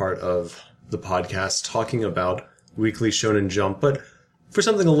second part of the podcast talking about Weekly Shonen Jump, but for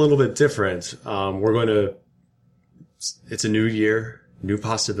something a little bit different. It's a new year, new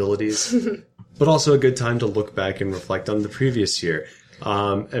possibilities, but also a good time to look back and reflect on the previous year.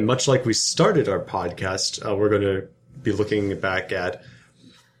 And much like we started our podcast, we're going to be looking back at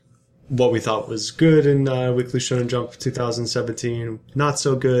what we thought was good in Weekly Shonen Jump 2017, not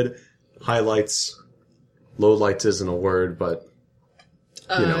so good, highlights, lowlights isn't a word, but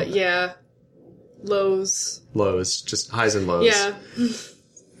yeah, lows, just highs and lows. yeah.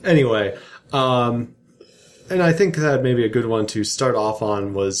 Anyway, and I think that maybe a good one to start off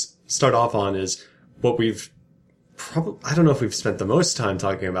on is what we've I don't know if we've spent the most time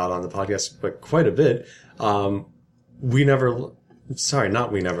talking about on the podcast, but quite a bit. We Never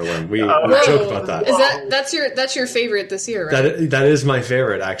Learn. We joke about that. Is that's your favorite this year, right? That is my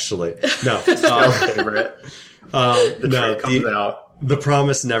favorite, actually. No, favorite. Comes out. The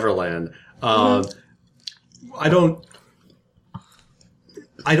Promised Neverland. I don't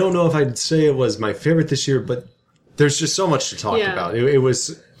know if I'd say it was my favorite this year, but there's just so much to talk about. It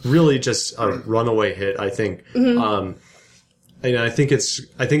was really just a runaway hit, I think. And I think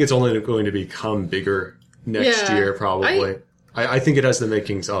it's only going to become bigger next year, probably. I think it has the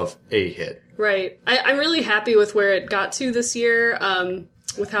makings of a hit. Right. I'm really happy with where it got to this year,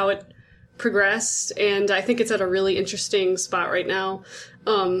 with how it progressed, and I think it's at a really interesting spot right now.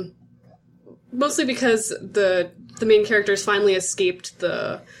 Mostly because the main characters finally escaped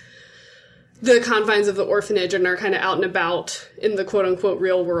the confines of the orphanage and are kind of out and about in the quote-unquote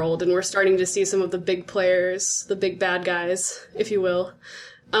real world, and we're starting to see some of the big players, the big bad guys, if you will.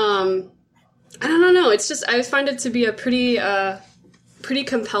 I don't know. It's just, I find it to be a pretty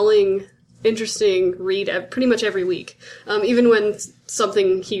compelling, interesting read pretty much every week, even when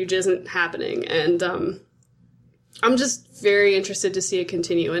something huge isn't happening. And I'm just very interested to see it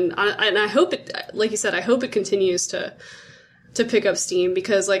continue. And I hope it, like you said, I hope it continues to pick up steam,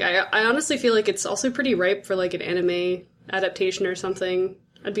 because like I honestly feel like it's also pretty ripe for like an anime adaptation or something.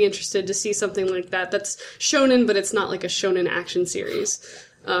 I'd be interested to see something like that that's shonen, but it's not like a shonen action series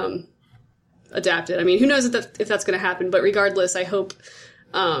adapted. I mean, who knows if that's going to happen, but regardless, I hope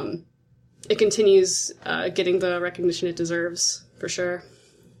it continues getting the recognition it deserves, for sure.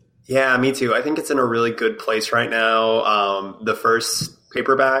 Yeah, me too. I think it's in a really good place right now. The first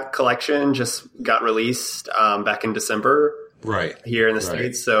paperback collection just got released back in December. Right. Here in the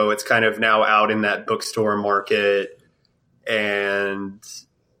States. So it's kind of now out in that bookstore market. And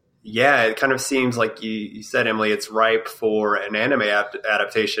yeah, it kind of seems like you said, Emily, it's ripe for an anime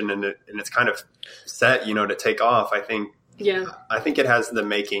adaptation, and it's kind of set, to take off. I think it has the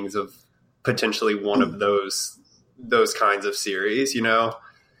makings of potentially one of those kinds of series,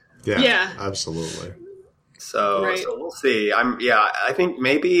 Yeah, absolutely. So we'll see. I think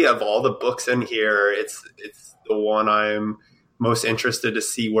maybe of all the books in here, it's the one I'm most interested to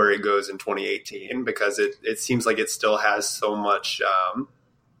see where it goes in 2018, because it seems like it still has so much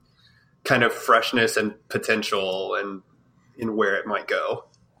kind of freshness and potential and in where it might go.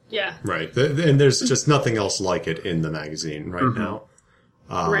 Yeah. Right. And there's just nothing else like it in the magazine right now.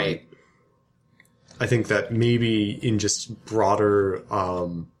 Right. I think that maybe in just broader,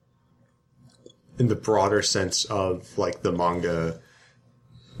 in the broader sense of like the manga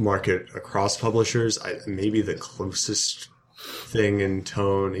market across publishers, maybe the closest thing in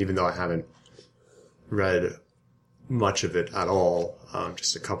tone, even though I haven't read much of it at all,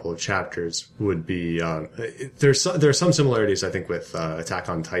 just a couple of chapters, would be there are some similarities, I think, with Attack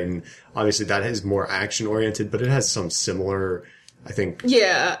on Titan. Obviously that is more action oriented, but it has some similar, I think,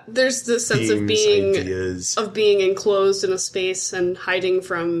 there's the sense themes, of being enclosed in a space and hiding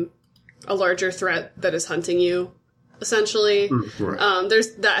from a larger threat that is hunting you, essentially. Right.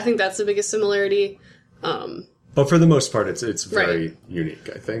 There's that. I think that's the biggest similarity. But for the most part, it's very unique,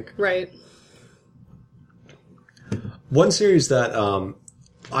 I think. Right. One series that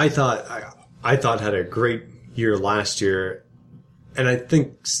I thought had a great year last year, and I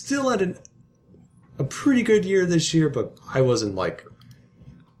think still had a pretty good year this year, but I wasn't like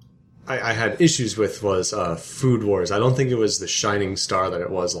I had issues with, was Food Wars. I don't think it was the shining star that it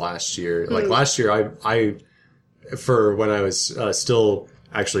was last year. Like last year, I for when I was still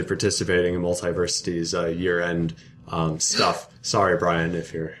actually participating in Multiversity's year-end stuff. Sorry, Brian,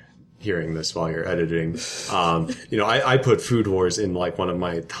 if you're hearing this while you're editing. I put Food Wars in like one of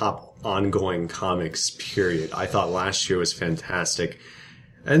my top ongoing comics, period. I thought last year was fantastic.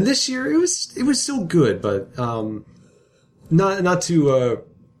 And this year it was still good, but not to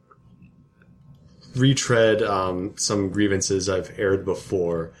retread some grievances I've aired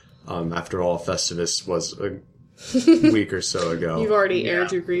before. After all, Festivus was a week or so ago. You've already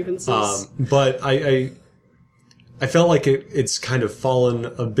aired your grievances. But I felt like it's kind of fallen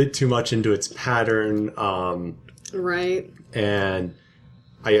a bit too much into its pattern. Right. And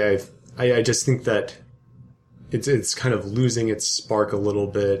I just think that it's kind of losing its spark a little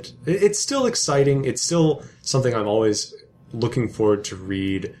bit. It's still exciting. It's still something I'm always looking forward to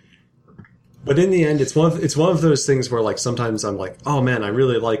read. But in the end, it's one of those things where, like, sometimes I'm like, oh man, I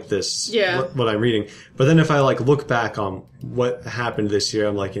really like this, what I'm reading. But then if I, like, look back on what happened this year,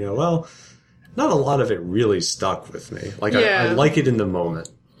 I'm like, well, not a lot of it really stuck with me. Like, I like it in the moment.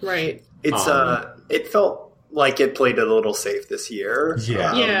 Right. It's, it felt like it played it a little safe this year.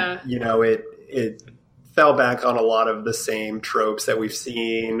 Yeah. It fell back on a lot of the same tropes that we've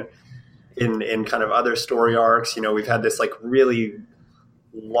seen in kind of other story arcs. We've had this, like, really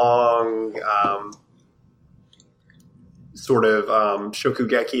long sort of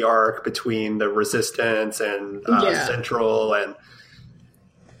Shokugeki arc between the Resistance and Central, and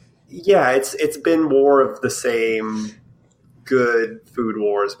it's been more of the same good food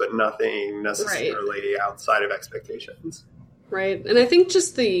wars, but nothing necessarily outside of expectations. Right. And I think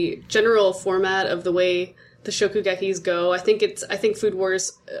just the general format of the way the Shokugekis go, I think Food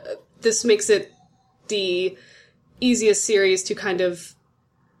Wars, this makes it the easiest series to kind of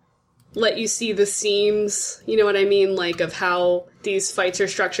let you see the seams, you know what I mean, like, of how these fights are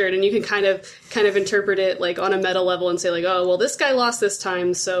structured, and you can kind of interpret it, like, on a meta level and say, like, oh, well, this guy lost this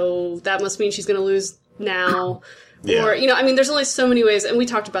time, so that must mean she's going to lose now. Yeah. Or, there's only so many ways, and we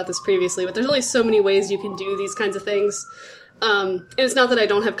talked about this previously, but there's only so many ways you can do these kinds of things. And it's not that I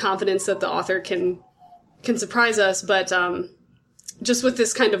don't have confidence that the author can surprise us, but just with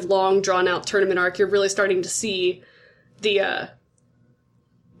this kind of long, drawn-out tournament arc, you're really starting to see the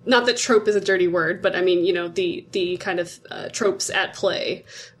not that trope is a dirty word, but I mean, the kind of tropes at play.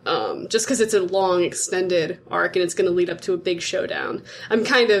 Just because it's a long, extended arc and it's going to lead up to a big showdown. I'm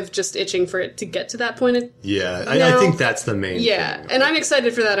kind of just itching for it to get to that point. I think that's the main thing. And I'm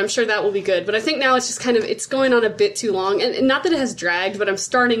excited for that. I'm sure that will be good. But I think now it's just it's going on a bit too long. And not that it has dragged, but I'm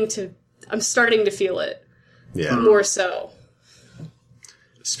starting to feel it. Yeah. More so.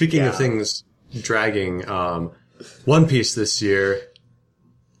 Speaking of things dragging, One Piece this year,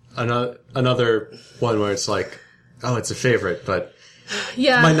 another one where it's like, oh, it's a favorite, but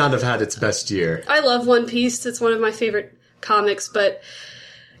might not have had its best year. I love One Piece. It's one of my favorite comics, but,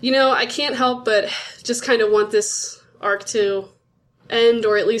 I can't help but just kind of want this arc to end,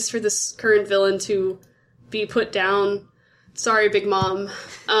 or at least for this current villain to be put down. Sorry, Big Mom.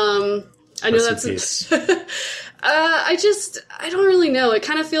 I know that's... I don't really know. It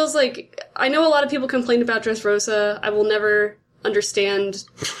kind of feels like... I know a lot of people complained about Dressrosa. I will never understand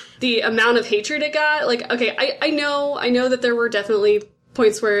the amount of hatred it got. Like, okay, I know that there were definitely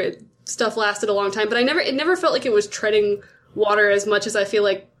points where stuff lasted a long time, but it never felt like it was treading water as much as I feel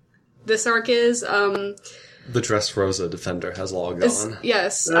like this arc is. The Dressrosa defender has all gone.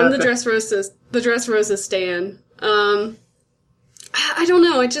 Yes, I'm the Dressrosa stan. I don't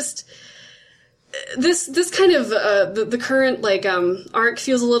know, it just... This kind of, the current, like, arc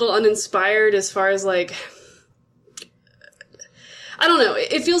feels a little uninspired as far as, like... I don't know.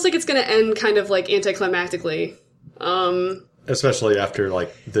 It feels like it's going to end kind of, like, anticlimactically. Especially after,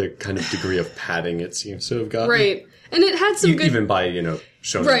 like, the kind of degree of padding it seems to have gotten. Right. And it had some good... Even by,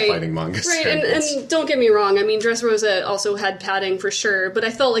 shonen fighting manga standards. And don't get me wrong. I mean, Dressrosa also had padding for sure, but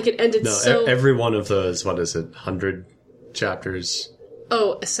I felt like it ended every one of those, 100 chapters?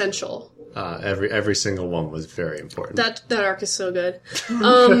 Oh, essential. Every single one was very important. That arc is so good.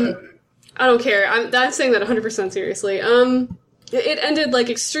 I don't care. I'm saying that 100% seriously. It ended, like,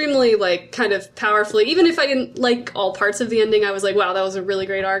 extremely, like, kind of powerfully. Even if I didn't like all parts of the ending, I was like, wow, that was a really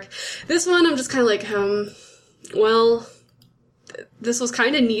great arc. This one, I'm just kind of like, well, this was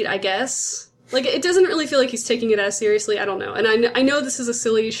kind of neat, I guess. Like, it doesn't really feel like he's taking it as seriously. I don't know. And I know this is a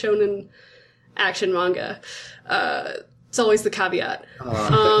silly shonen action manga. It's always the caveat.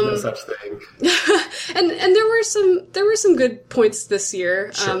 No such thing. and there were some good points this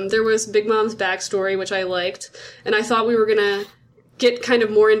year. Sure. There was Big Mom's backstory, which I liked, and I thought we were gonna get kind of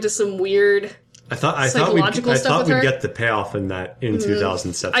more into some weird psychological stuff with her. We'd get the payoff in that in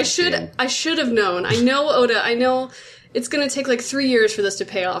 2017. I should have known. I know, Oda. I know it's gonna take like 3 years for this to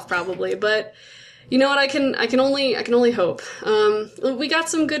pay off, probably, but. You know what? I can only hope. We got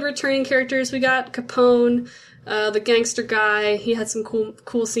some good returning characters. We got Capone, the gangster guy. He had some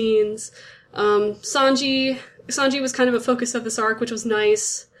cool scenes. Sanji was kind of a focus of this arc, which was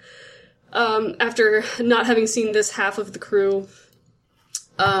nice. After not having seen this half of the crew.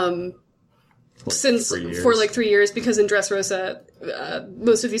 for like 3 years, because in Dressrosa,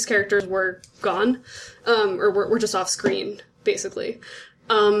 most of these characters were gone, or were just off screen, basically.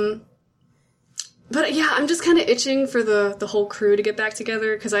 But yeah, I'm just kind of itching for the whole crew to get back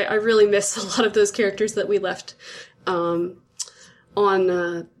together, because I really miss a lot of those characters that we left on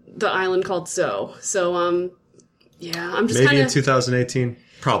the island called Zoe. So, yeah, I'm just maybe kinda, in 2018,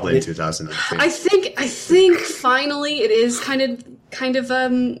 probably in 2018. I think finally it is kind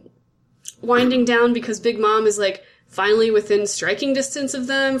of winding down, because Big Mom is like finally within striking distance of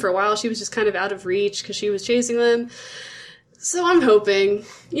them. For a while, she was just kind of out of reach because she was chasing them. So I'm hoping,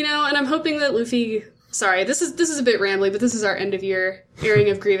 and I'm hoping that Luffy. Sorry, this is a bit rambly, but this is our end of year airing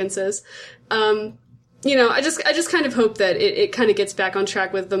of grievances. I just kind of hope that it kind of gets back on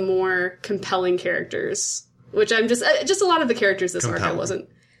track with the more compelling characters, which I'm just a lot of the characters this arc I wasn't.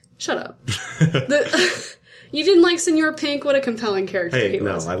 Shut up. You didn't like Senor Pink? What a compelling character he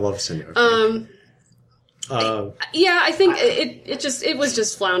was. No, I love Senor Pink. Yeah, I think it was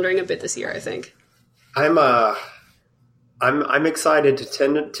just floundering a bit this year, I think. I'm excited to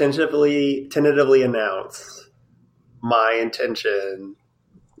tentatively announce my intention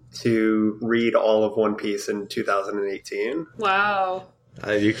to read all of One Piece in 2018. Wow.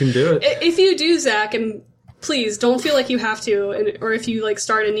 You can do it. If you do, Zach, and please don't feel like you have to, or if you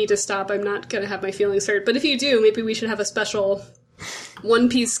start and need to stop, I'm not going to have my feelings hurt. But if you do, maybe we should have a special One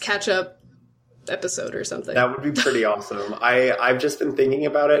Piece catch-up episode or something. That would be pretty awesome. I've just been thinking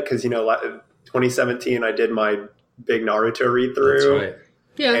about it because, 2017 I did my big Naruto read through. That's right.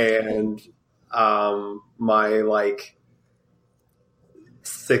 Yeah. And my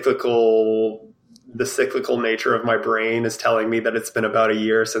the cyclical nature of my brain is telling me that it's been about a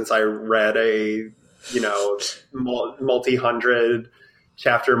year since I read a multi-hundred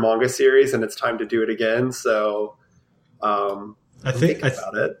chapter manga series, and it's time to do it again. So I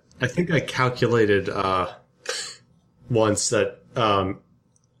think I calculated once that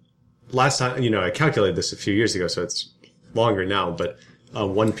last time, I calculated this a few years ago, so it's longer now, but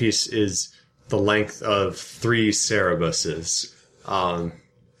One Piece is the length of 3 Cerebuses,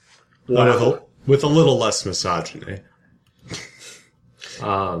 with a little less misogyny.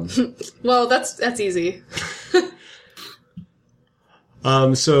 Well, that's easy.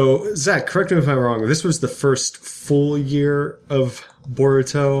 So, Zach, correct me if I'm wrong, this was the first full year of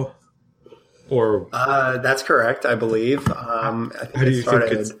Boruto? Or that's correct, I believe. I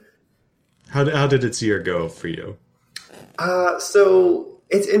think how did its year go for you? So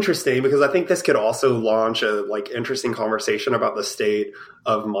it's interesting because I think this could also launch a interesting conversation about the state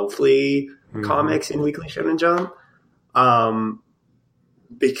of monthly comics in Weekly Shonen Jump.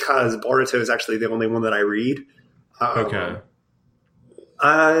 Because Boruto is actually the only one that I read. Okay.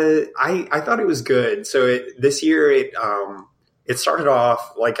 I thought it was good. So this year it started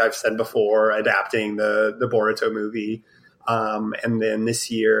off, like I've said before, adapting the Boruto movie. And then this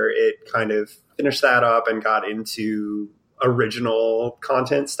year it kind of finished that up and got into original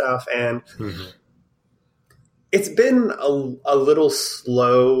content stuff. And it's been a little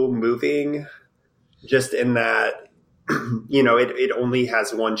slow moving, just in that, it only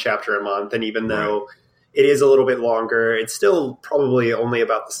has 1 chapter a month. And even though it is a little bit longer, it's still probably only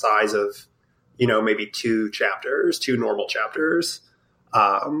about the size of, maybe 2 normal chapters.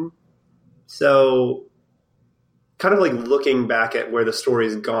 So kind of looking back at where the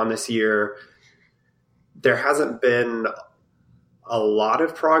story's gone this year, there hasn't been a lot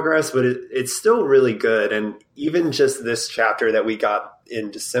of progress, but it's still really good. And even just this chapter that we got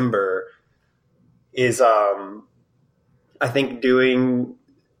in December is, I think, doing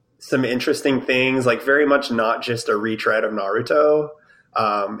some interesting things, very much not just a retread of Naruto.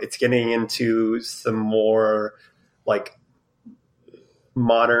 It's getting into some more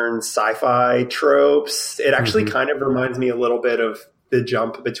modern sci-fi tropes. It actually kind of reminds me a little bit of the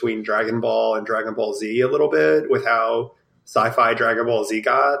jump between Dragon Ball and Dragon Ball Z a little bit, with how sci-fi Dragon Ball Z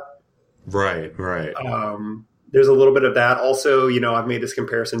got. Right. There's a little bit of that. Also, I've made this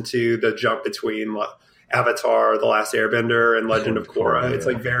comparison to the jump between Avatar, The Last Airbender, and Legend of Korra. Yeah. It's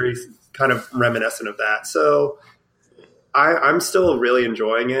very kind of reminiscent of that. So I'm still really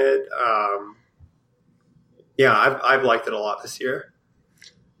enjoying it. I've liked it a lot this year.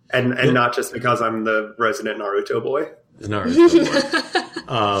 And not just because I'm the resident Naruto boy. The Naruto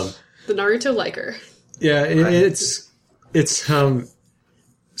boy. The Naruto liker. Yeah, it's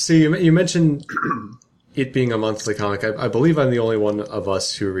so you mentioned it being a monthly comic. I believe I'm the only one of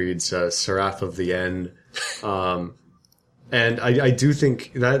us who reads Seraph of the End. And I do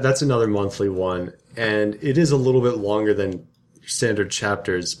think that's another monthly one. And it is a little bit longer than standard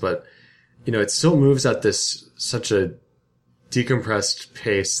chapters, but, it still moves at such a decompressed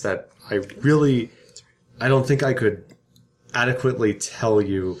pace that I don't think I could adequately tell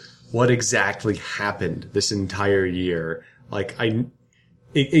you what exactly happened this entire year. Like,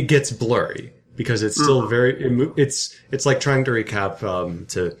 it gets blurry because it's still it's like trying to recap,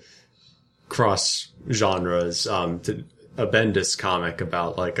 to cross genres, to a Bendis comic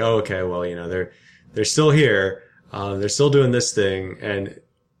about like, oh, okay, well, you know, they're still here. They're still doing this thing. And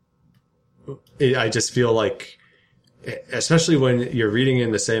I just feel like, especially when you're reading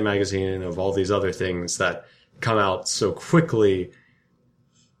in the same magazine of all these other things that come out so quickly,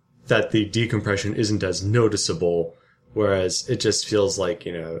 that the decompression isn't as noticeable. Whereas it just feels like,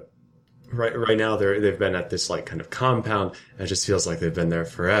 you know, right now they've been at this like kind of compound, and it just feels like they've been there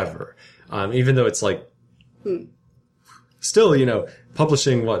forever. Even though it's like, still, you know,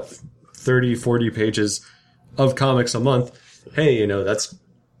 publishing 30, 40 pages of comics a month. Hey, you know, that's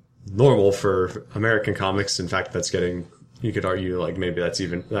normal for American comics. In fact, that's getting, you could argue like maybe that's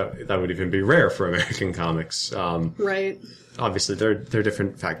even, that would even be rare for American comics. Right. Obviously there are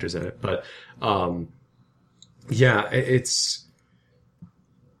different factors in it, but, yeah,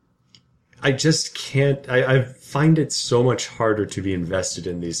 I just can't, I find it so much harder to be invested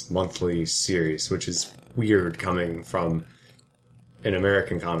in these monthly series, which is weird coming from an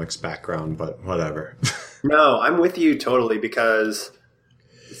American comics background, but whatever. No, I'm with you totally, because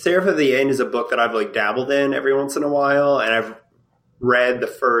Seraph of the End is a book that I've like dabbled in every once in a while, and I've read the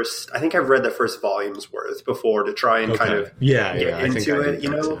first volume's worth before to try and kind of get into it,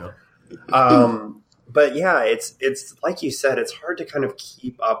 you know? But yeah, it's like you said, it's hard to kind of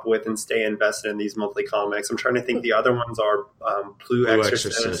keep up with and stay invested in these monthly comics. I'm trying to think. The other ones are Blue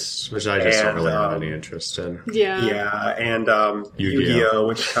Exorcist, which I just don't really have any interest in. Yeah, and Yu-Gi-Oh,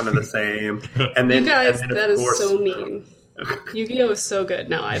 which is kind of the same. And then, you guys, and then that is so mean. Yu-Gi-Oh is so good.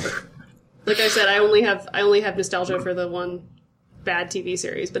 Now like I said, I only have nostalgia for the one bad TV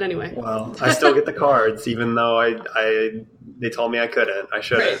series. But anyway, well, I still get the cards, even though they told me I couldn't. I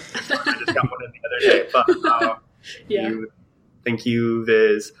shouldn't. Right. I just got one in the other day. But thank you,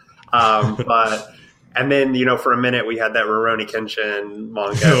 Viz. But and then, you know, for a minute we had that Rurouni Kenshin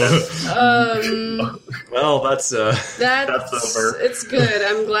manga. Well, that's over. It's good.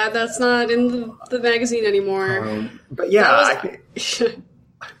 I'm glad that's not in the magazine anymore. But yeah,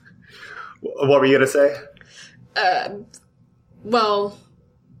 what were you gonna say? Well,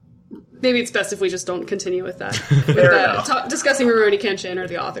 maybe it's best if we just don't continue with that. Discussing Rurouni Kenshin or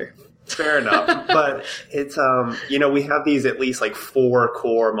the author. Fair enough. But it's, you know, we have these at least like 4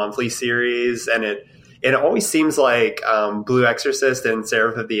 core monthly series, and it always seems like Blue Exorcist and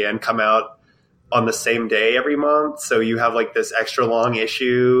Seraph of the End come out on the same day every month. So you have like this extra long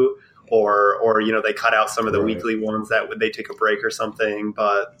issue, or you know, they cut out some of the weekly ones that they take a break or something.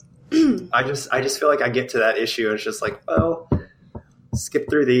 But I just feel like I get to that issue and it's just like, well, skip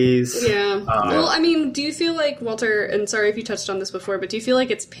through these. Yeah. Well, I mean, do you feel like, Walter, and sorry if you touched on this before, but do you feel like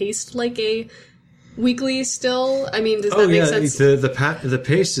it's paced like a weekly still? I mean, does that make sense? The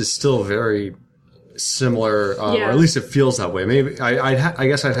pace is still very similar, or at least it feels that way. Maybe I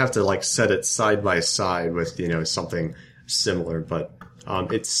guess I'd have to like set it side by side with, you know, something similar, but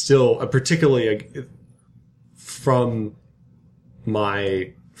it's still particularly from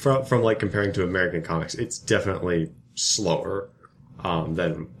like comparing to American comics, it's definitely slower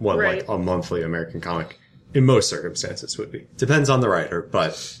than what like a monthly American comic in most circumstances would be. Depends on the writer,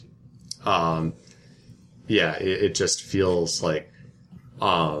 but it just feels like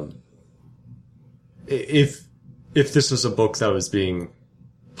if this was a book that was being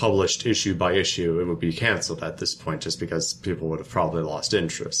published issue by issue, it would be canceled at this point just because people would have probably lost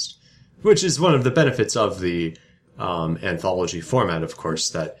interest. Which is one of the benefits of the anthology format, of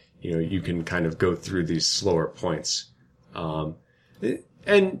course, that, you know, you can kind of go through these slower points.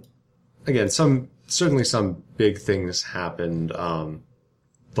 And again, certainly some big things happened,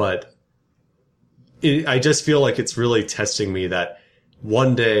 but I just feel like it's really testing me that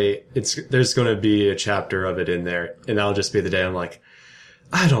one day there's going to be a chapter of it in there, and that'll just be the day I'm like,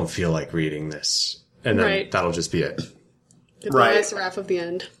 I don't feel like reading this, and then that'll just be it. Goodbye, Seraph of the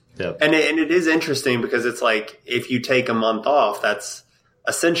End. Yep. And it is interesting because it's like, if you take a month off, that's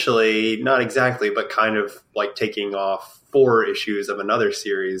essentially, not exactly, but kind of like taking off 4 issues of another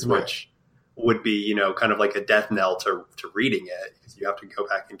series, which would be, you know, kind of like a death knell to reading it, because you have to go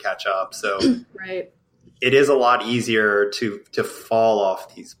back and catch up. So it is a lot easier to fall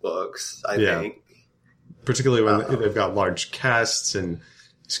off these books, I think. Particularly when they've got large casts and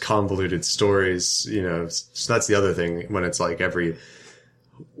these convoluted stories, you know. So that's the other thing, when it's like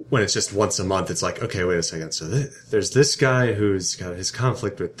when it's just once a month, it's like, okay, wait a second. So there's this guy who's got his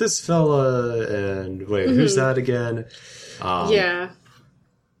conflict with this fella, and wait, who's that again? Yeah.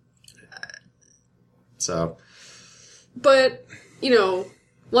 So, but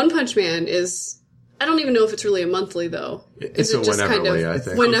One Punch Man is. I don't even know if it's really a monthly though. It's a wheneverly, I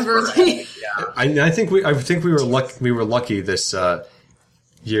think. Wheneverly. I think we were lucky this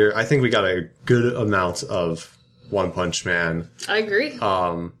year. I think we got a good amount of One Punch Man. I agree.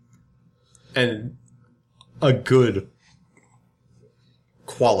 And a good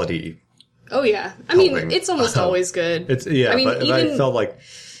quality. Oh yeah, I mean it's almost always good. But I felt like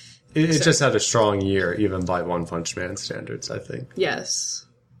it just had a strong year, even by One Punch Man standards. I think. Yes.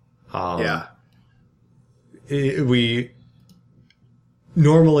 Yeah. We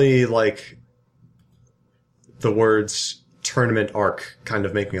normally like the words tournament arc kind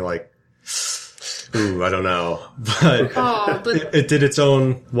of make me like, ooh, I don't know, but it did its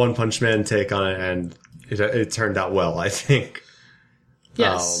own One Punch Man take on it, and it turned out well, I think.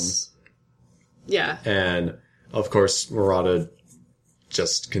 Yes. Yeah. And of course, Murata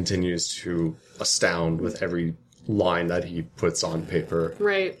just continues to astound with every line that he puts on paper.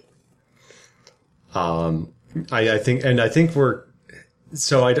 Right. I think we're,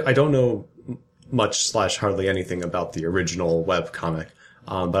 so I don't know much / hardly anything about the original web comic.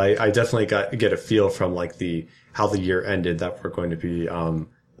 But I definitely get a feel from like how the year ended that we're going to be,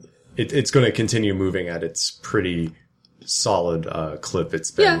 it's going to continue moving at its pretty solid, clip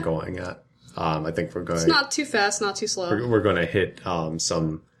it's been going at. I think we're going, it's not too fast, not too slow. We're going to hit,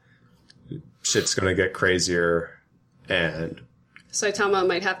 some shit's going to get crazier, and Saitama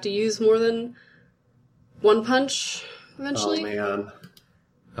might have to use more than one punch eventually. Oh man.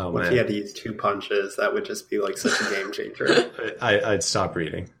 Oh, if he had to use 2 punches, that would just be like such a game changer. I'd stop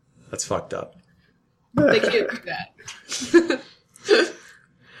reading. That's fucked up. They can't do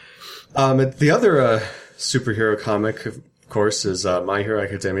that. The other superhero comic, of course, is My Hero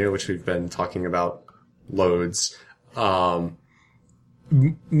Academia, which we've been talking about loads.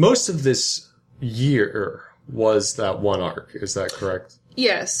 Most of this year was that one arc. Is that correct?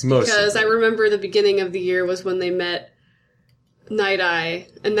 Yes, because I remember the beginning of the year was when they met Night Eye,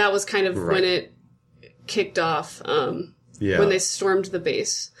 and that was kind of when it kicked off. When they stormed the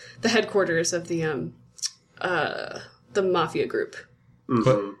base, the headquarters of the mafia group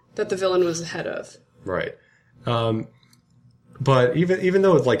that the villain was the head of. Right. But even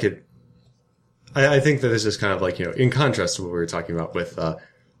though like it, I think that this is kind of like, in contrast to what we were talking about with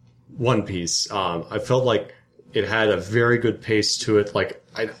One Piece. I felt like it had a very good pace to it. Like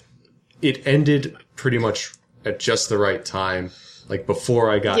it ended pretty much at just the right time. Like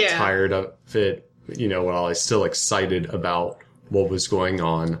before I got tired of it, while I was still excited about what was going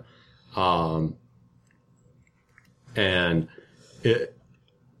on. And it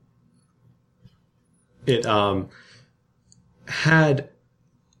had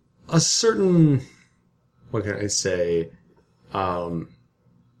a certain, what can I say,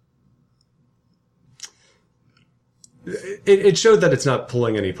 it showed that it's not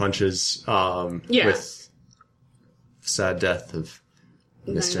pulling any punches, with sad death of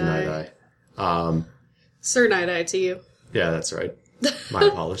Mr. Night Eye. Sir Night Eye to you. Yeah, that's right. My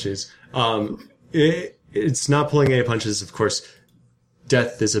apologies. It's not pulling any punches, of course.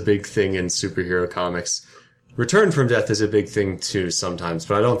 Death is a big thing in superhero comics. Return from death is a big thing too sometimes,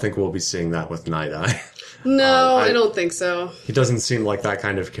 but I don't think we'll be seeing that with Night Eye. No, I don't think so. He doesn't seem like that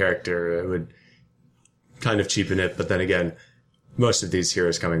kind of character. It would kind of cheapen it, but then again, most of these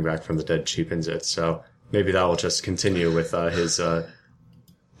heroes coming back from the dead cheapens it, so maybe that will just continue with his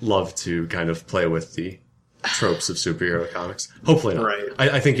love to kind of play with the tropes of superhero comics. Hopefully not. Right.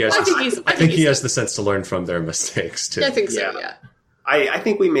 I think he has. I think he has the sense to learn from their mistakes too. I think so. Yeah. I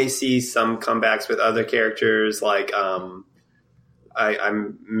think we may see some comebacks with other characters, like I'm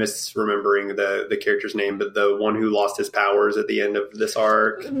misremembering the character's name, but the one who lost his powers at the end of this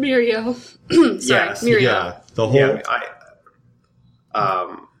arc, Mirio. Yes. Mirio. Yeah, the whole. Yeah,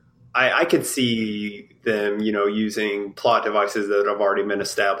 I could see them, using plot devices that have already been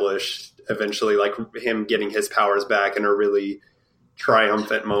established. Eventually, like him getting his powers back in a really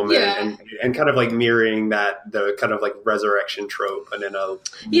triumphant moment, and kind of like mirroring the kind of like resurrection trope, and in a more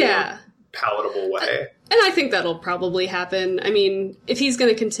palatable way. And I think that'll probably happen. I mean, if he's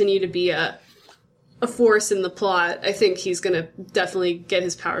going to continue to be a force in the plot, I think he's going to definitely get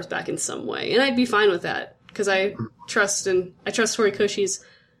his powers back in some way, and I'd be fine with that because I trust Horikoshi's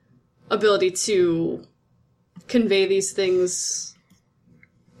ability to convey these things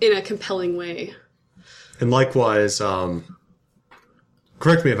in a compelling way. And likewise, correct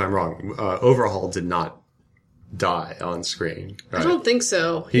me if I'm wrong, Overhaul did not die on screen. Right? I don't think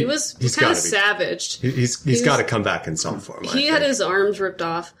so. He was kind of savaged. He's got to come back in some form. He had his arms ripped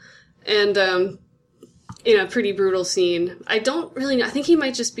off, and in a pretty brutal scene. I don't really know. I think he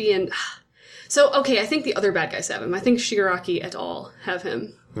might just be in... So, okay, I think the other bad guys have him. I think Shigaraki et al. Have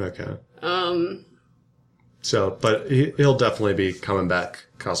him. Okay. So, but he'll definitely be coming back,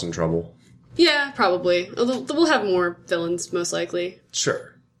 causing trouble. Yeah, probably. We'll have more villains, most likely.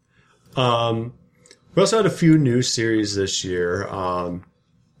 Sure. We also had a few new series this year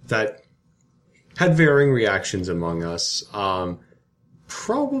that had varying reactions among us.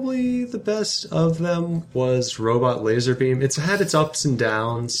 Probably the best of them was Robot Laserbeam. It's had its ups and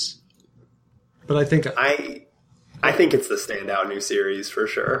downs, but I think it's the standout new series for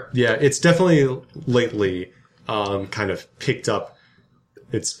sure. Yeah, it's definitely lately kind of picked up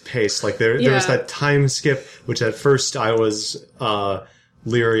its pace. Like there was that time skip, which at first I was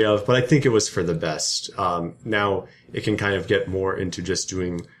leery of, but I think it was for the best. Now it can kind of get more into just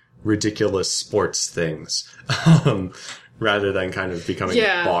doing ridiculous sports things. Rather than kind of becoming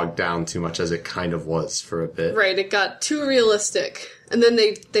bogged down too much as it kind of was for a bit. Right, it got too realistic. And then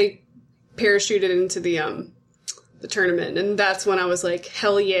they parachuted into the tournament, and that's when I was like,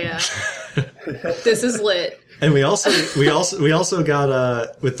 hell yeah. This is lit. And we also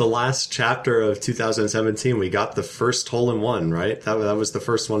got with the last chapter of 2017, we got the first hole-in-one, right? That was the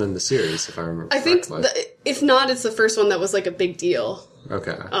first one in the series, if I remember correctly. I think if not, it's the first one that was like a big deal.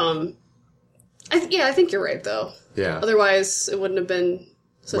 Okay. I think you're right, though. Yeah. Otherwise, it wouldn't have been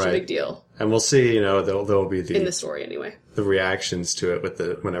such a big deal. And we'll see, there'll be in the story anyway. The reactions to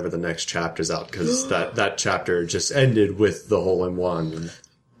it whenever the next chapter's out, because that chapter just ended with the hole-in-one.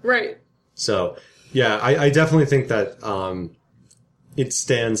 Right. So, yeah, I definitely think that it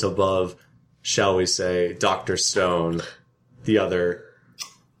stands above, shall we say, Dr. Stone, the other,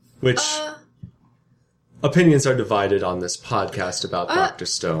 which... opinions are divided on this podcast about Dr.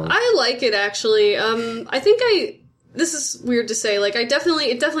 Stone. I like it, actually. I think this is weird to say, like, it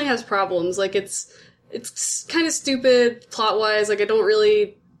definitely has problems. Like, it's kind of stupid plot-wise. Like, I don't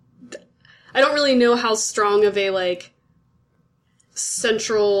really know how strong of a, like,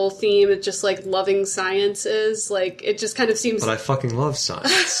 central theme it's just, like, loving science is. Like, it just kind of seems... But I fucking love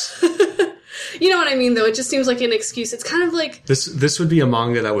science. You know what I mean, though? It just seems like an excuse. It's kind of like... This would be a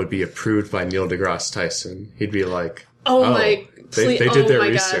manga that would be approved by Neil deGrasse Tyson. He'd be like, they did their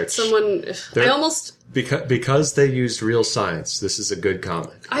research. God. Because they used real science, this is a good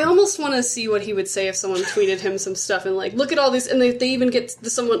comic. I almost want to see what he would say if someone tweeted him some stuff and, like, look at all these... And they even get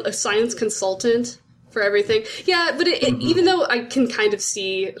a science consultant for everything. Yeah, but even though I can kind of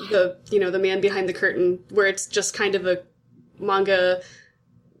see the man behind the curtain, where it's just kind of a manga...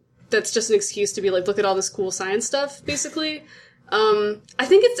 that's just an excuse to be like, look at all this cool science stuff, basically. I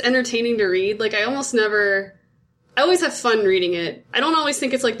think it's entertaining to read. Like, I always have fun reading it. I don't always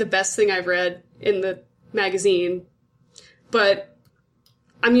think it's, like, the best thing I've read in the magazine, but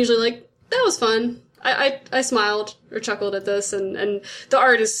I'm usually like, that was fun. I smiled or chuckled at this, and the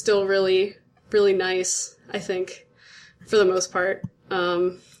art is still really, really nice, I think, for the most part.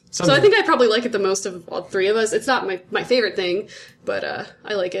 So I think I probably like it the most of all three of us. It's not my favorite thing, but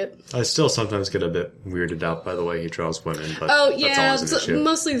I like it. I still sometimes get a bit weirded out by the way he draws women. But that's always an issue.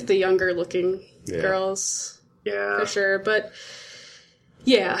 Mostly the younger looking girls. Yeah. For sure, but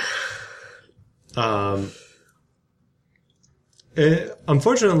yeah.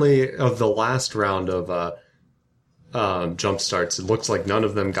 Unfortunately, of the last round of jump starts, it looks like none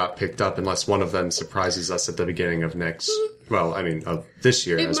of them got picked up unless one of them surprises us at the beginning of of this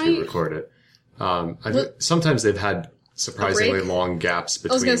year as we record it. Sometimes they've had surprisingly long gaps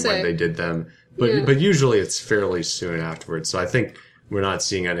between when they did them, but usually it's fairly soon afterwards. So I think we're not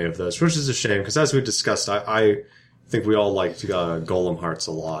seeing any of those, which is a shame, because as we discussed, I think we all liked Golem Hearts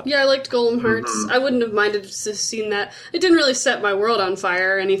a lot. Yeah, I liked Golem Hearts. I wouldn't have minded to have seen that. It didn't really set my world on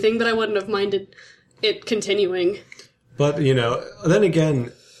fire or anything, but I wouldn't have minded it continuing. But, then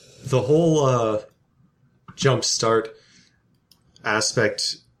again, the whole jump start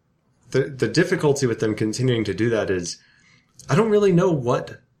aspect, the difficulty with them continuing to do that is, I don't really know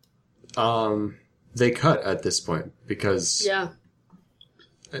what they cut at this point, because... Yeah.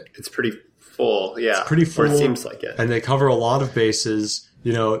 It's pretty full, yeah. It's pretty full. Or it seems like it. And they cover a lot of bases.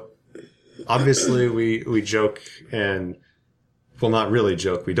 Obviously we joke and... Well, not really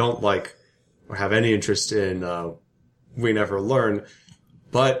joke. We don't like or have any interest in We Never Learn.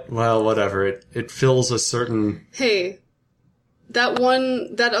 But, well, whatever. It fills a certain... Hey, that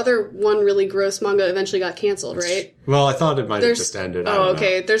other one really gross manga eventually got canceled, right? Well, I thought it might have just ended. Oh,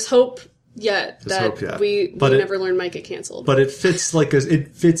 okay. Know. There's hope yet We Never Learn might get canceled. But it fits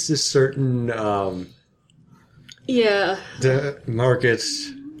it fits a certain... yeah. The market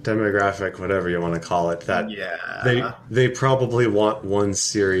demographic, whatever you want to call it, that Yeah. they probably want one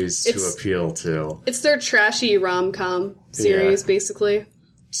series to It's- appeal to. It's their trashy rom-com series, Yeah. basically.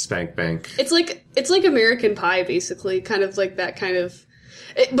 Spank Bank. It's like American Pie, basically, kind of like that kind of,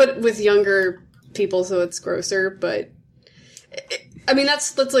 but with younger people, so it's grosser. But I mean,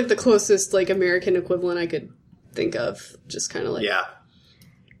 that's like the closest like American equivalent I could think of. Just kind of like Yeah.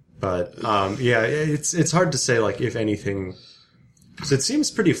 But it's hard to say like if anything, because it seems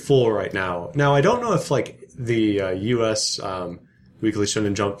pretty full right now. Now I don't know if like the U.S. Weekly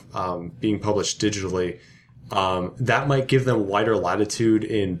Shonen Jump being published digitally, that might give them wider latitude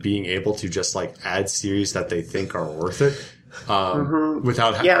in being able to just like add series that they think are worth it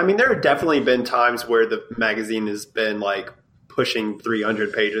without. Yeah, I mean, there have definitely been times where the magazine has been like pushing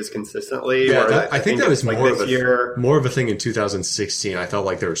 300 pages consistently. Yeah, or I think that was like more this of year. more of a thing in 2016. I felt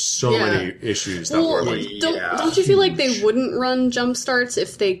like there were so Yeah. many issues that were like don't you feel like they wouldn't run jump starts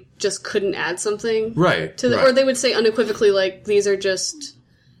if they just couldn't add something right to the, right. or they would say unequivocally like these are just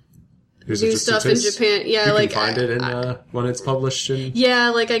Here's new just stuff in tidbits. Japan. Yeah, You like can find it in when it's published. In, yeah,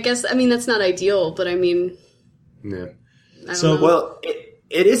 like I guess I mean that's not ideal, but I mean yeah. I don't So, know. Well,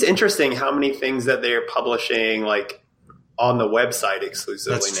 it is interesting how many things that they're publishing like on the website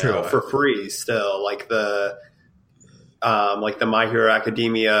exclusively That's now true. for free still, like the My Hero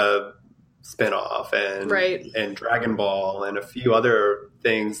Academia spinoff and Right. and Dragon Ball and a few other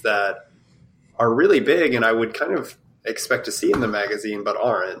things that are really big and I would kind of expect to see in the magazine but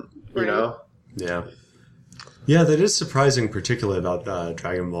aren't, you Right. know? Yeah, that is surprising, particularly about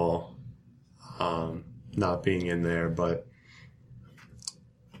Dragon Ball not being in there. But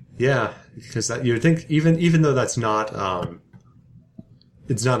yeah, because that you would think even though that's not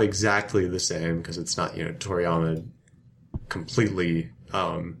it's not exactly the same because it's not Toriyama completely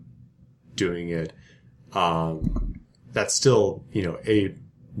doing it. That's still a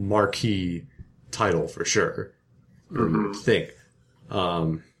marquee title for sure. I would think.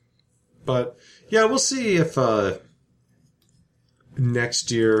 But yeah, we'll see if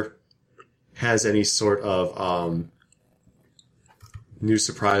next year has any sort of new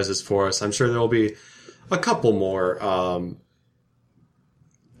surprises for us. I'm sure there will be a couple more,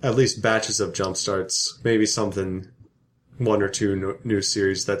 at least batches of jump starts, maybe one or two new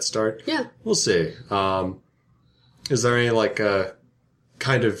series that start. yeah. We'll see. Is there any like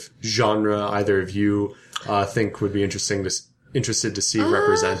kind of genre either of you think would be interested to see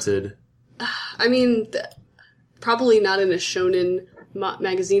represented? I mean, probably not in a shonen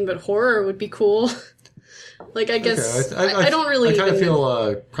magazine, but horror would be cool. Like, I guess Okay, I don't really. I kind of even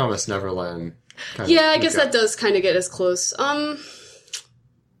feel Promised Neverland. I guess that does kind of get us close. I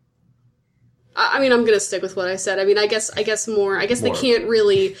mean, I'm gonna stick with what I said. I mean, I guess more. I guess More. they can't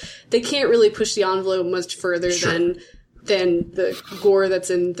really push the envelope much further Sure. than the gore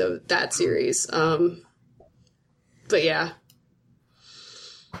that's in that series. But yeah.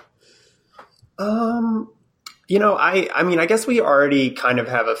 I mean, I guess we already kind of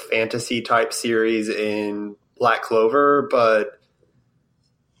have a fantasy type series in Black Clover, but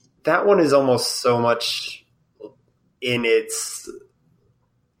that one is almost so much in it's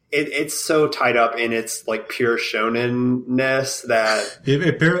so tied up in its like pure shonen-ness that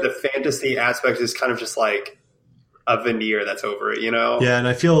the fantasy aspect is kind of just like a veneer that's over it, Yeah, and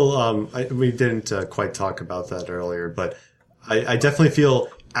I feel we didn't quite talk about that earlier, but I definitely feel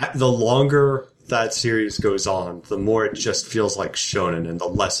the longer that series goes on, the more it just feels like shonen, and the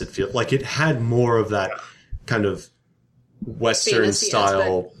less it feels like it had more of that kind of Western Fantasy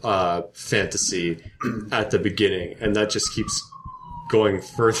style fantasy at the beginning, and that just keeps going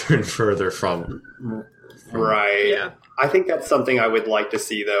further and further from right. Yeah. I think that's something I would like to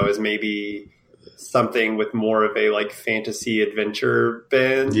see, though, is maybe something with more of a like fantasy adventure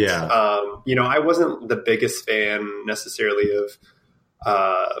bent. Yeah. I wasn't the biggest fan necessarily of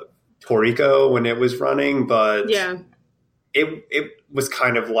Toriko when it was running, but Yeah. it was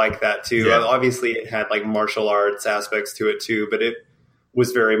kind of like that too. Yeah. Obviously, it had like martial arts aspects to it too, but it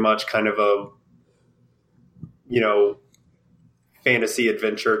was very much kind of a fantasy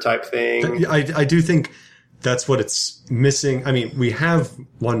adventure type thing. I do think that's what it's missing. I mean, we have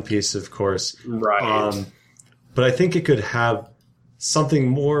One Piece, of course, Right. but I think it could have something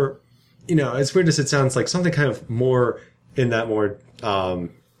more. As weird as it sounds, like something kind of more in that more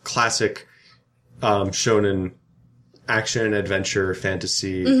classic shonen action adventure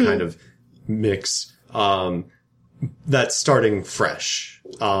fantasy kind of mix. That's starting fresh.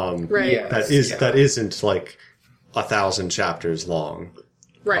 Right. Yes, That isn't like 1,000 chapters long.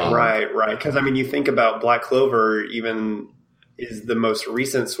 Right. Right. Because I mean, you think about Black Clover, even is the most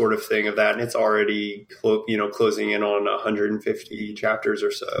recent sort of thing of that, and it's already closing in on 150 chapters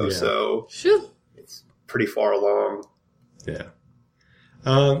or so. Yeah. So Phew. it's pretty far along. Yeah.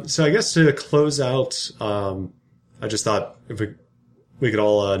 So I guess to close out, I just thought if we could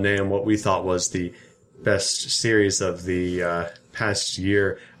all name what we thought was the best series of the past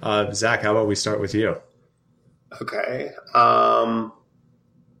year. Zach, how about we start with you? Okay.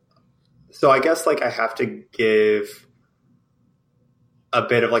 So I guess like I have to give a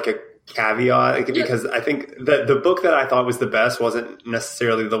bit of like a caveat because I think that the book that I thought was the best wasn't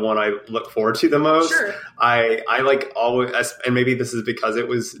necessarily the one I look forward to the most. Sure. I like always, and maybe this is because it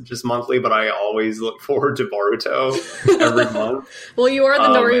was just monthly, but I always look forward to Boruto every month. Well, you are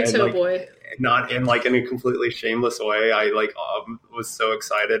the Naruto like, boy. Not in like in a completely shameless way. I like was so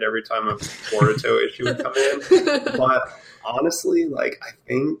excited every time a Boruto issue would come in. But honestly, like I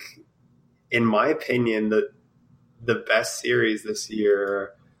think, in my opinion, the best series this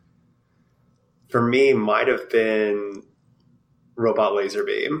year for me might have been Robot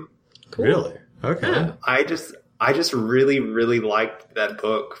Laserbeam. Cool. Really? Okay. Yeah. I just really, really liked that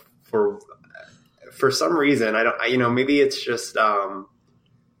book for some reason. Maybe it's just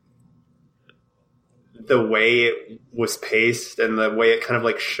the way it was paced and the way it kind of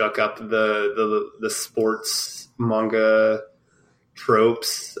like shook up the sports manga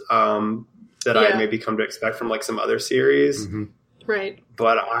tropes that I maybe come to expect from like some other series. Mm-hmm. Right.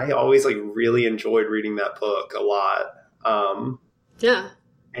 But I always like really enjoyed reading that book a lot. Yeah.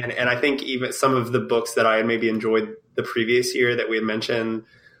 And I think even some of the books that I had maybe enjoyed the previous year that we had mentioned,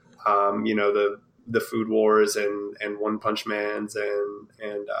 the Food Wars and One Punch Man's and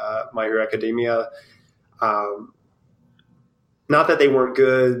My Hero Academia. Not that they weren't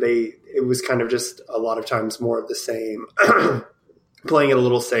good. It was kind of just a lot of times more of the same, playing it a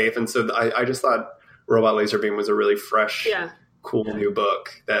little safe. And so I just thought Robot Laserbeam was a really fresh, cool new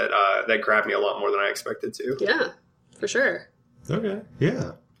book that grabbed me a lot more than I expected to. Yeah, for sure. Okay.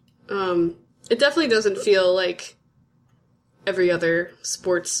 Yeah. It definitely doesn't feel like every other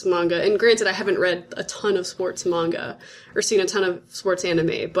sports manga. And granted, I haven't read a ton of sports manga or seen a ton of sports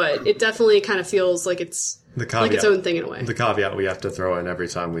anime, but it definitely kind of feels like it's like its own thing in a way. The caveat we have to throw in every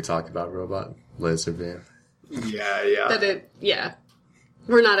time we talk about Robot Laserbeam. Yeah.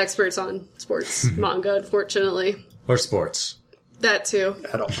 We're not experts on sports manga, unfortunately. Or sports. That too.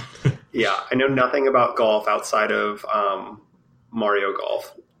 At all. Yeah, I know nothing about golf outside of Mario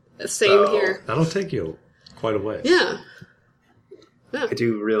Golf. Same here. That'll take you quite a ways. Yeah. I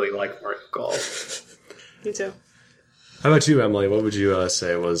do really like Mario Golf. Me too. How about you, Emily? What would you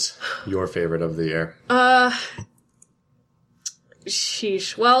say was your favorite of the year?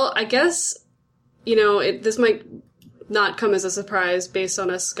 Sheesh. Well, I guess, this might not come as a surprise based on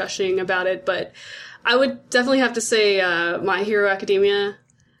us gushing about it, but I would definitely have to say My Hero Academia.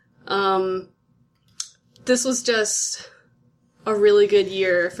 This was just a really good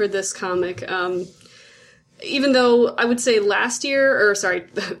year for this comic. Even though I would say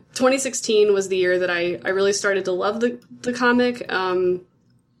 2016 was the year that I really started to love the comic,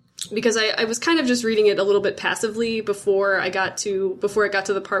 because I was kind of just reading it a little bit passively before it got to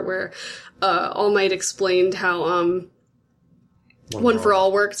the part where All Might explained how One for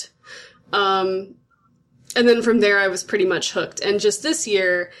All worked. And then from there I was pretty much hooked. And just this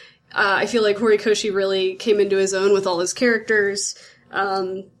year, I feel like Horikoshi really came into his own with all his characters,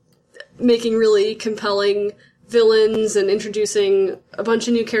 making really compelling villains and introducing a bunch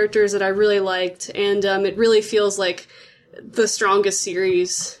of new characters that I really liked. And it really feels like the strongest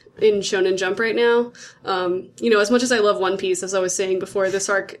series in Shonen Jump right now. As much as I love One Piece, as I was saying before, this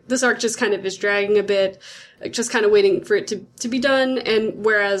arc just kind of is dragging a bit, like just kind of waiting for it to be done. And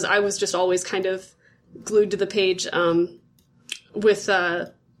whereas I was just always kind of glued to the page with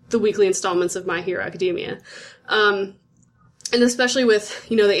the weekly installments of My Hero Academia. And especially with,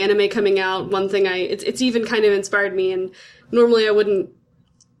 the anime coming out, one thing it's even kind of inspired me, and normally I wouldn't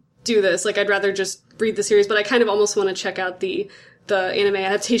do this. Like, I'd rather just read the series, but I kind of almost want to check out the anime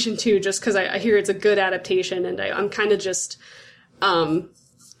adaptation too, just because I hear it's a good adaptation, and I'm kind of just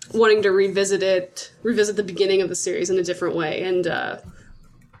wanting to revisit the beginning of the series in a different way. And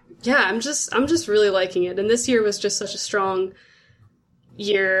I'm just really liking it. And this year was just such a strong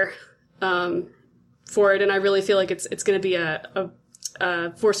year for it, and I really feel like it's going to be a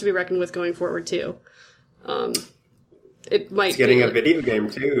force to be reckoned with going forward too. It might it's getting be a video game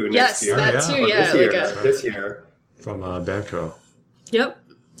too next year. That too. Yeah, this year from Banco. Yep.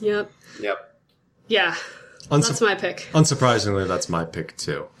 Yeah. That's my pick. Unsurprisingly, that's my pick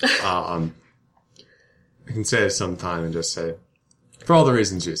too. I can say it sometime and just say, for all the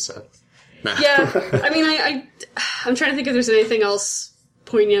reasons you said. Yeah, I mean, I'm trying to think if there's anything else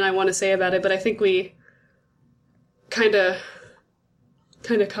poignant I want to say about it, but I think we kind of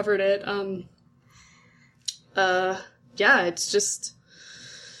covered it. Yeah, it's just,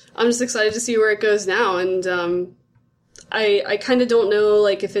 I'm just excited to see where it goes now, and I kind of don't know,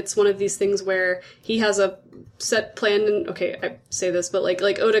 like, if it's one of these things where he has a set plan, and okay, I say this, but like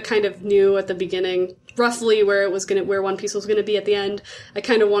Oda kind of knew at the beginning roughly where One Piece was gonna be at the end. I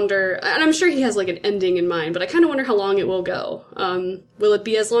kind of wonder, and I'm sure he has like an ending in mind, but I kind of wonder how long it will go. Will it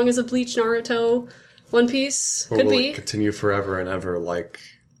be as long as a Bleach, Naruto, One Piece? Or Could will be. it continue forever and ever like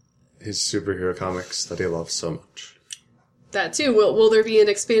his superhero comics that he loves so much? That too. Will there be an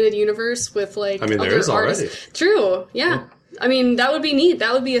expanded universe with like? I mean, there other is already. artists? True. Yeah. I mean, that would be neat.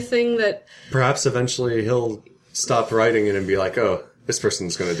 That would be a thing that. Perhaps eventually he'll stop writing it and be like, "Oh, this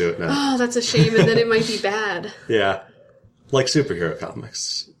person's going to do it now." Oh, that's a shame, and then it might be bad. Yeah, like superhero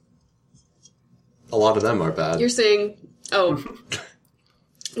comics. A lot of them are bad. You're saying, oh,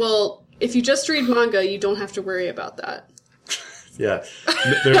 well, if you just read manga, you don't have to worry about that. Yeah,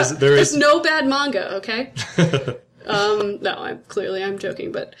 there There's is no bad manga, okay? No, I'm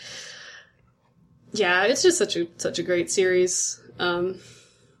joking, but yeah, it's just such a great series. And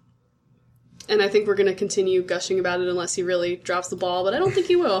I think we're going to continue gushing about it unless he really drops the ball, but I don't think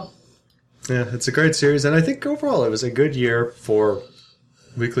he will. Yeah, it's a great series, and I think overall it was a good year for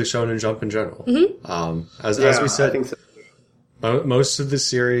Weekly Shonen Jump in general. Mm-hmm. As we said, I think so. Most of the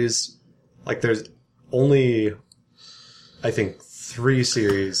series, like there's only, I think, 3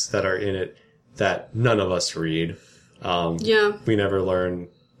 series that are in it that none of us read. Yeah. We never learn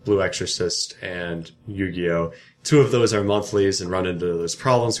Blue Exorcist and Yu-Gi-Oh! 2 of those are monthlies and run into those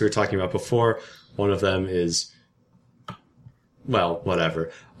problems we were talking about before. One of them is, well,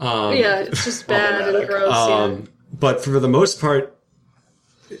 whatever. Yeah, it's just bad and gross, yeah. But for the most part,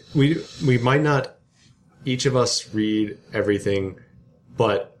 we might not, each of us read everything,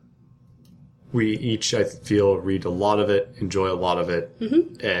 but we each, I feel, read a lot of it, enjoy a lot of it,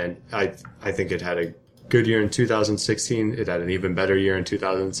 and I think it had a good year in 2016. It had an even better year in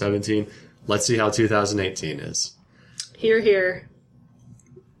 2017. Let's see how 2018 is. Hear, hear.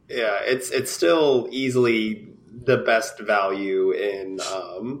 Yeah, it's still easily the best value in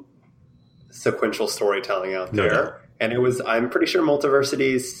sequential storytelling out No there. doubt. And it was, I'm pretty sure,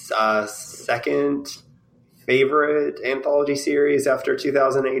 Multiversity's second favorite anthology series after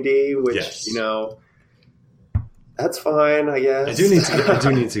 2000 AD, which, Yes. that's fine, I guess. I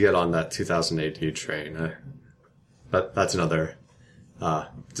do need to get on that 2000 AD train. But that's another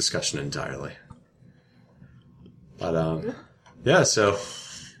discussion entirely. But yeah, so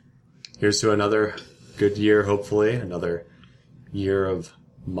here's to another good year, hopefully. Another year of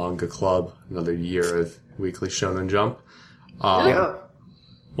Manga Club. Another year of Weekly Shonen Jump. Yeah.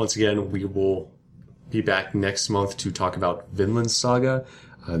 Once again, we will be back next month to talk about Vinland Saga.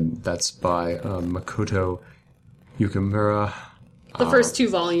 That's by Makoto Yukimura. The first 2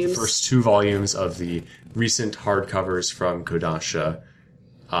 volumes. First 2 volumes of the recent hardcovers from Kodansha,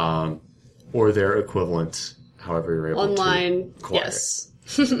 or their equivalent, however you're able Online, to acquire yes.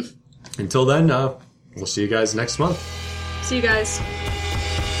 it. Until then, we'll see you guys next month. See you guys.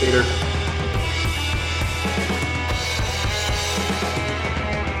 Later.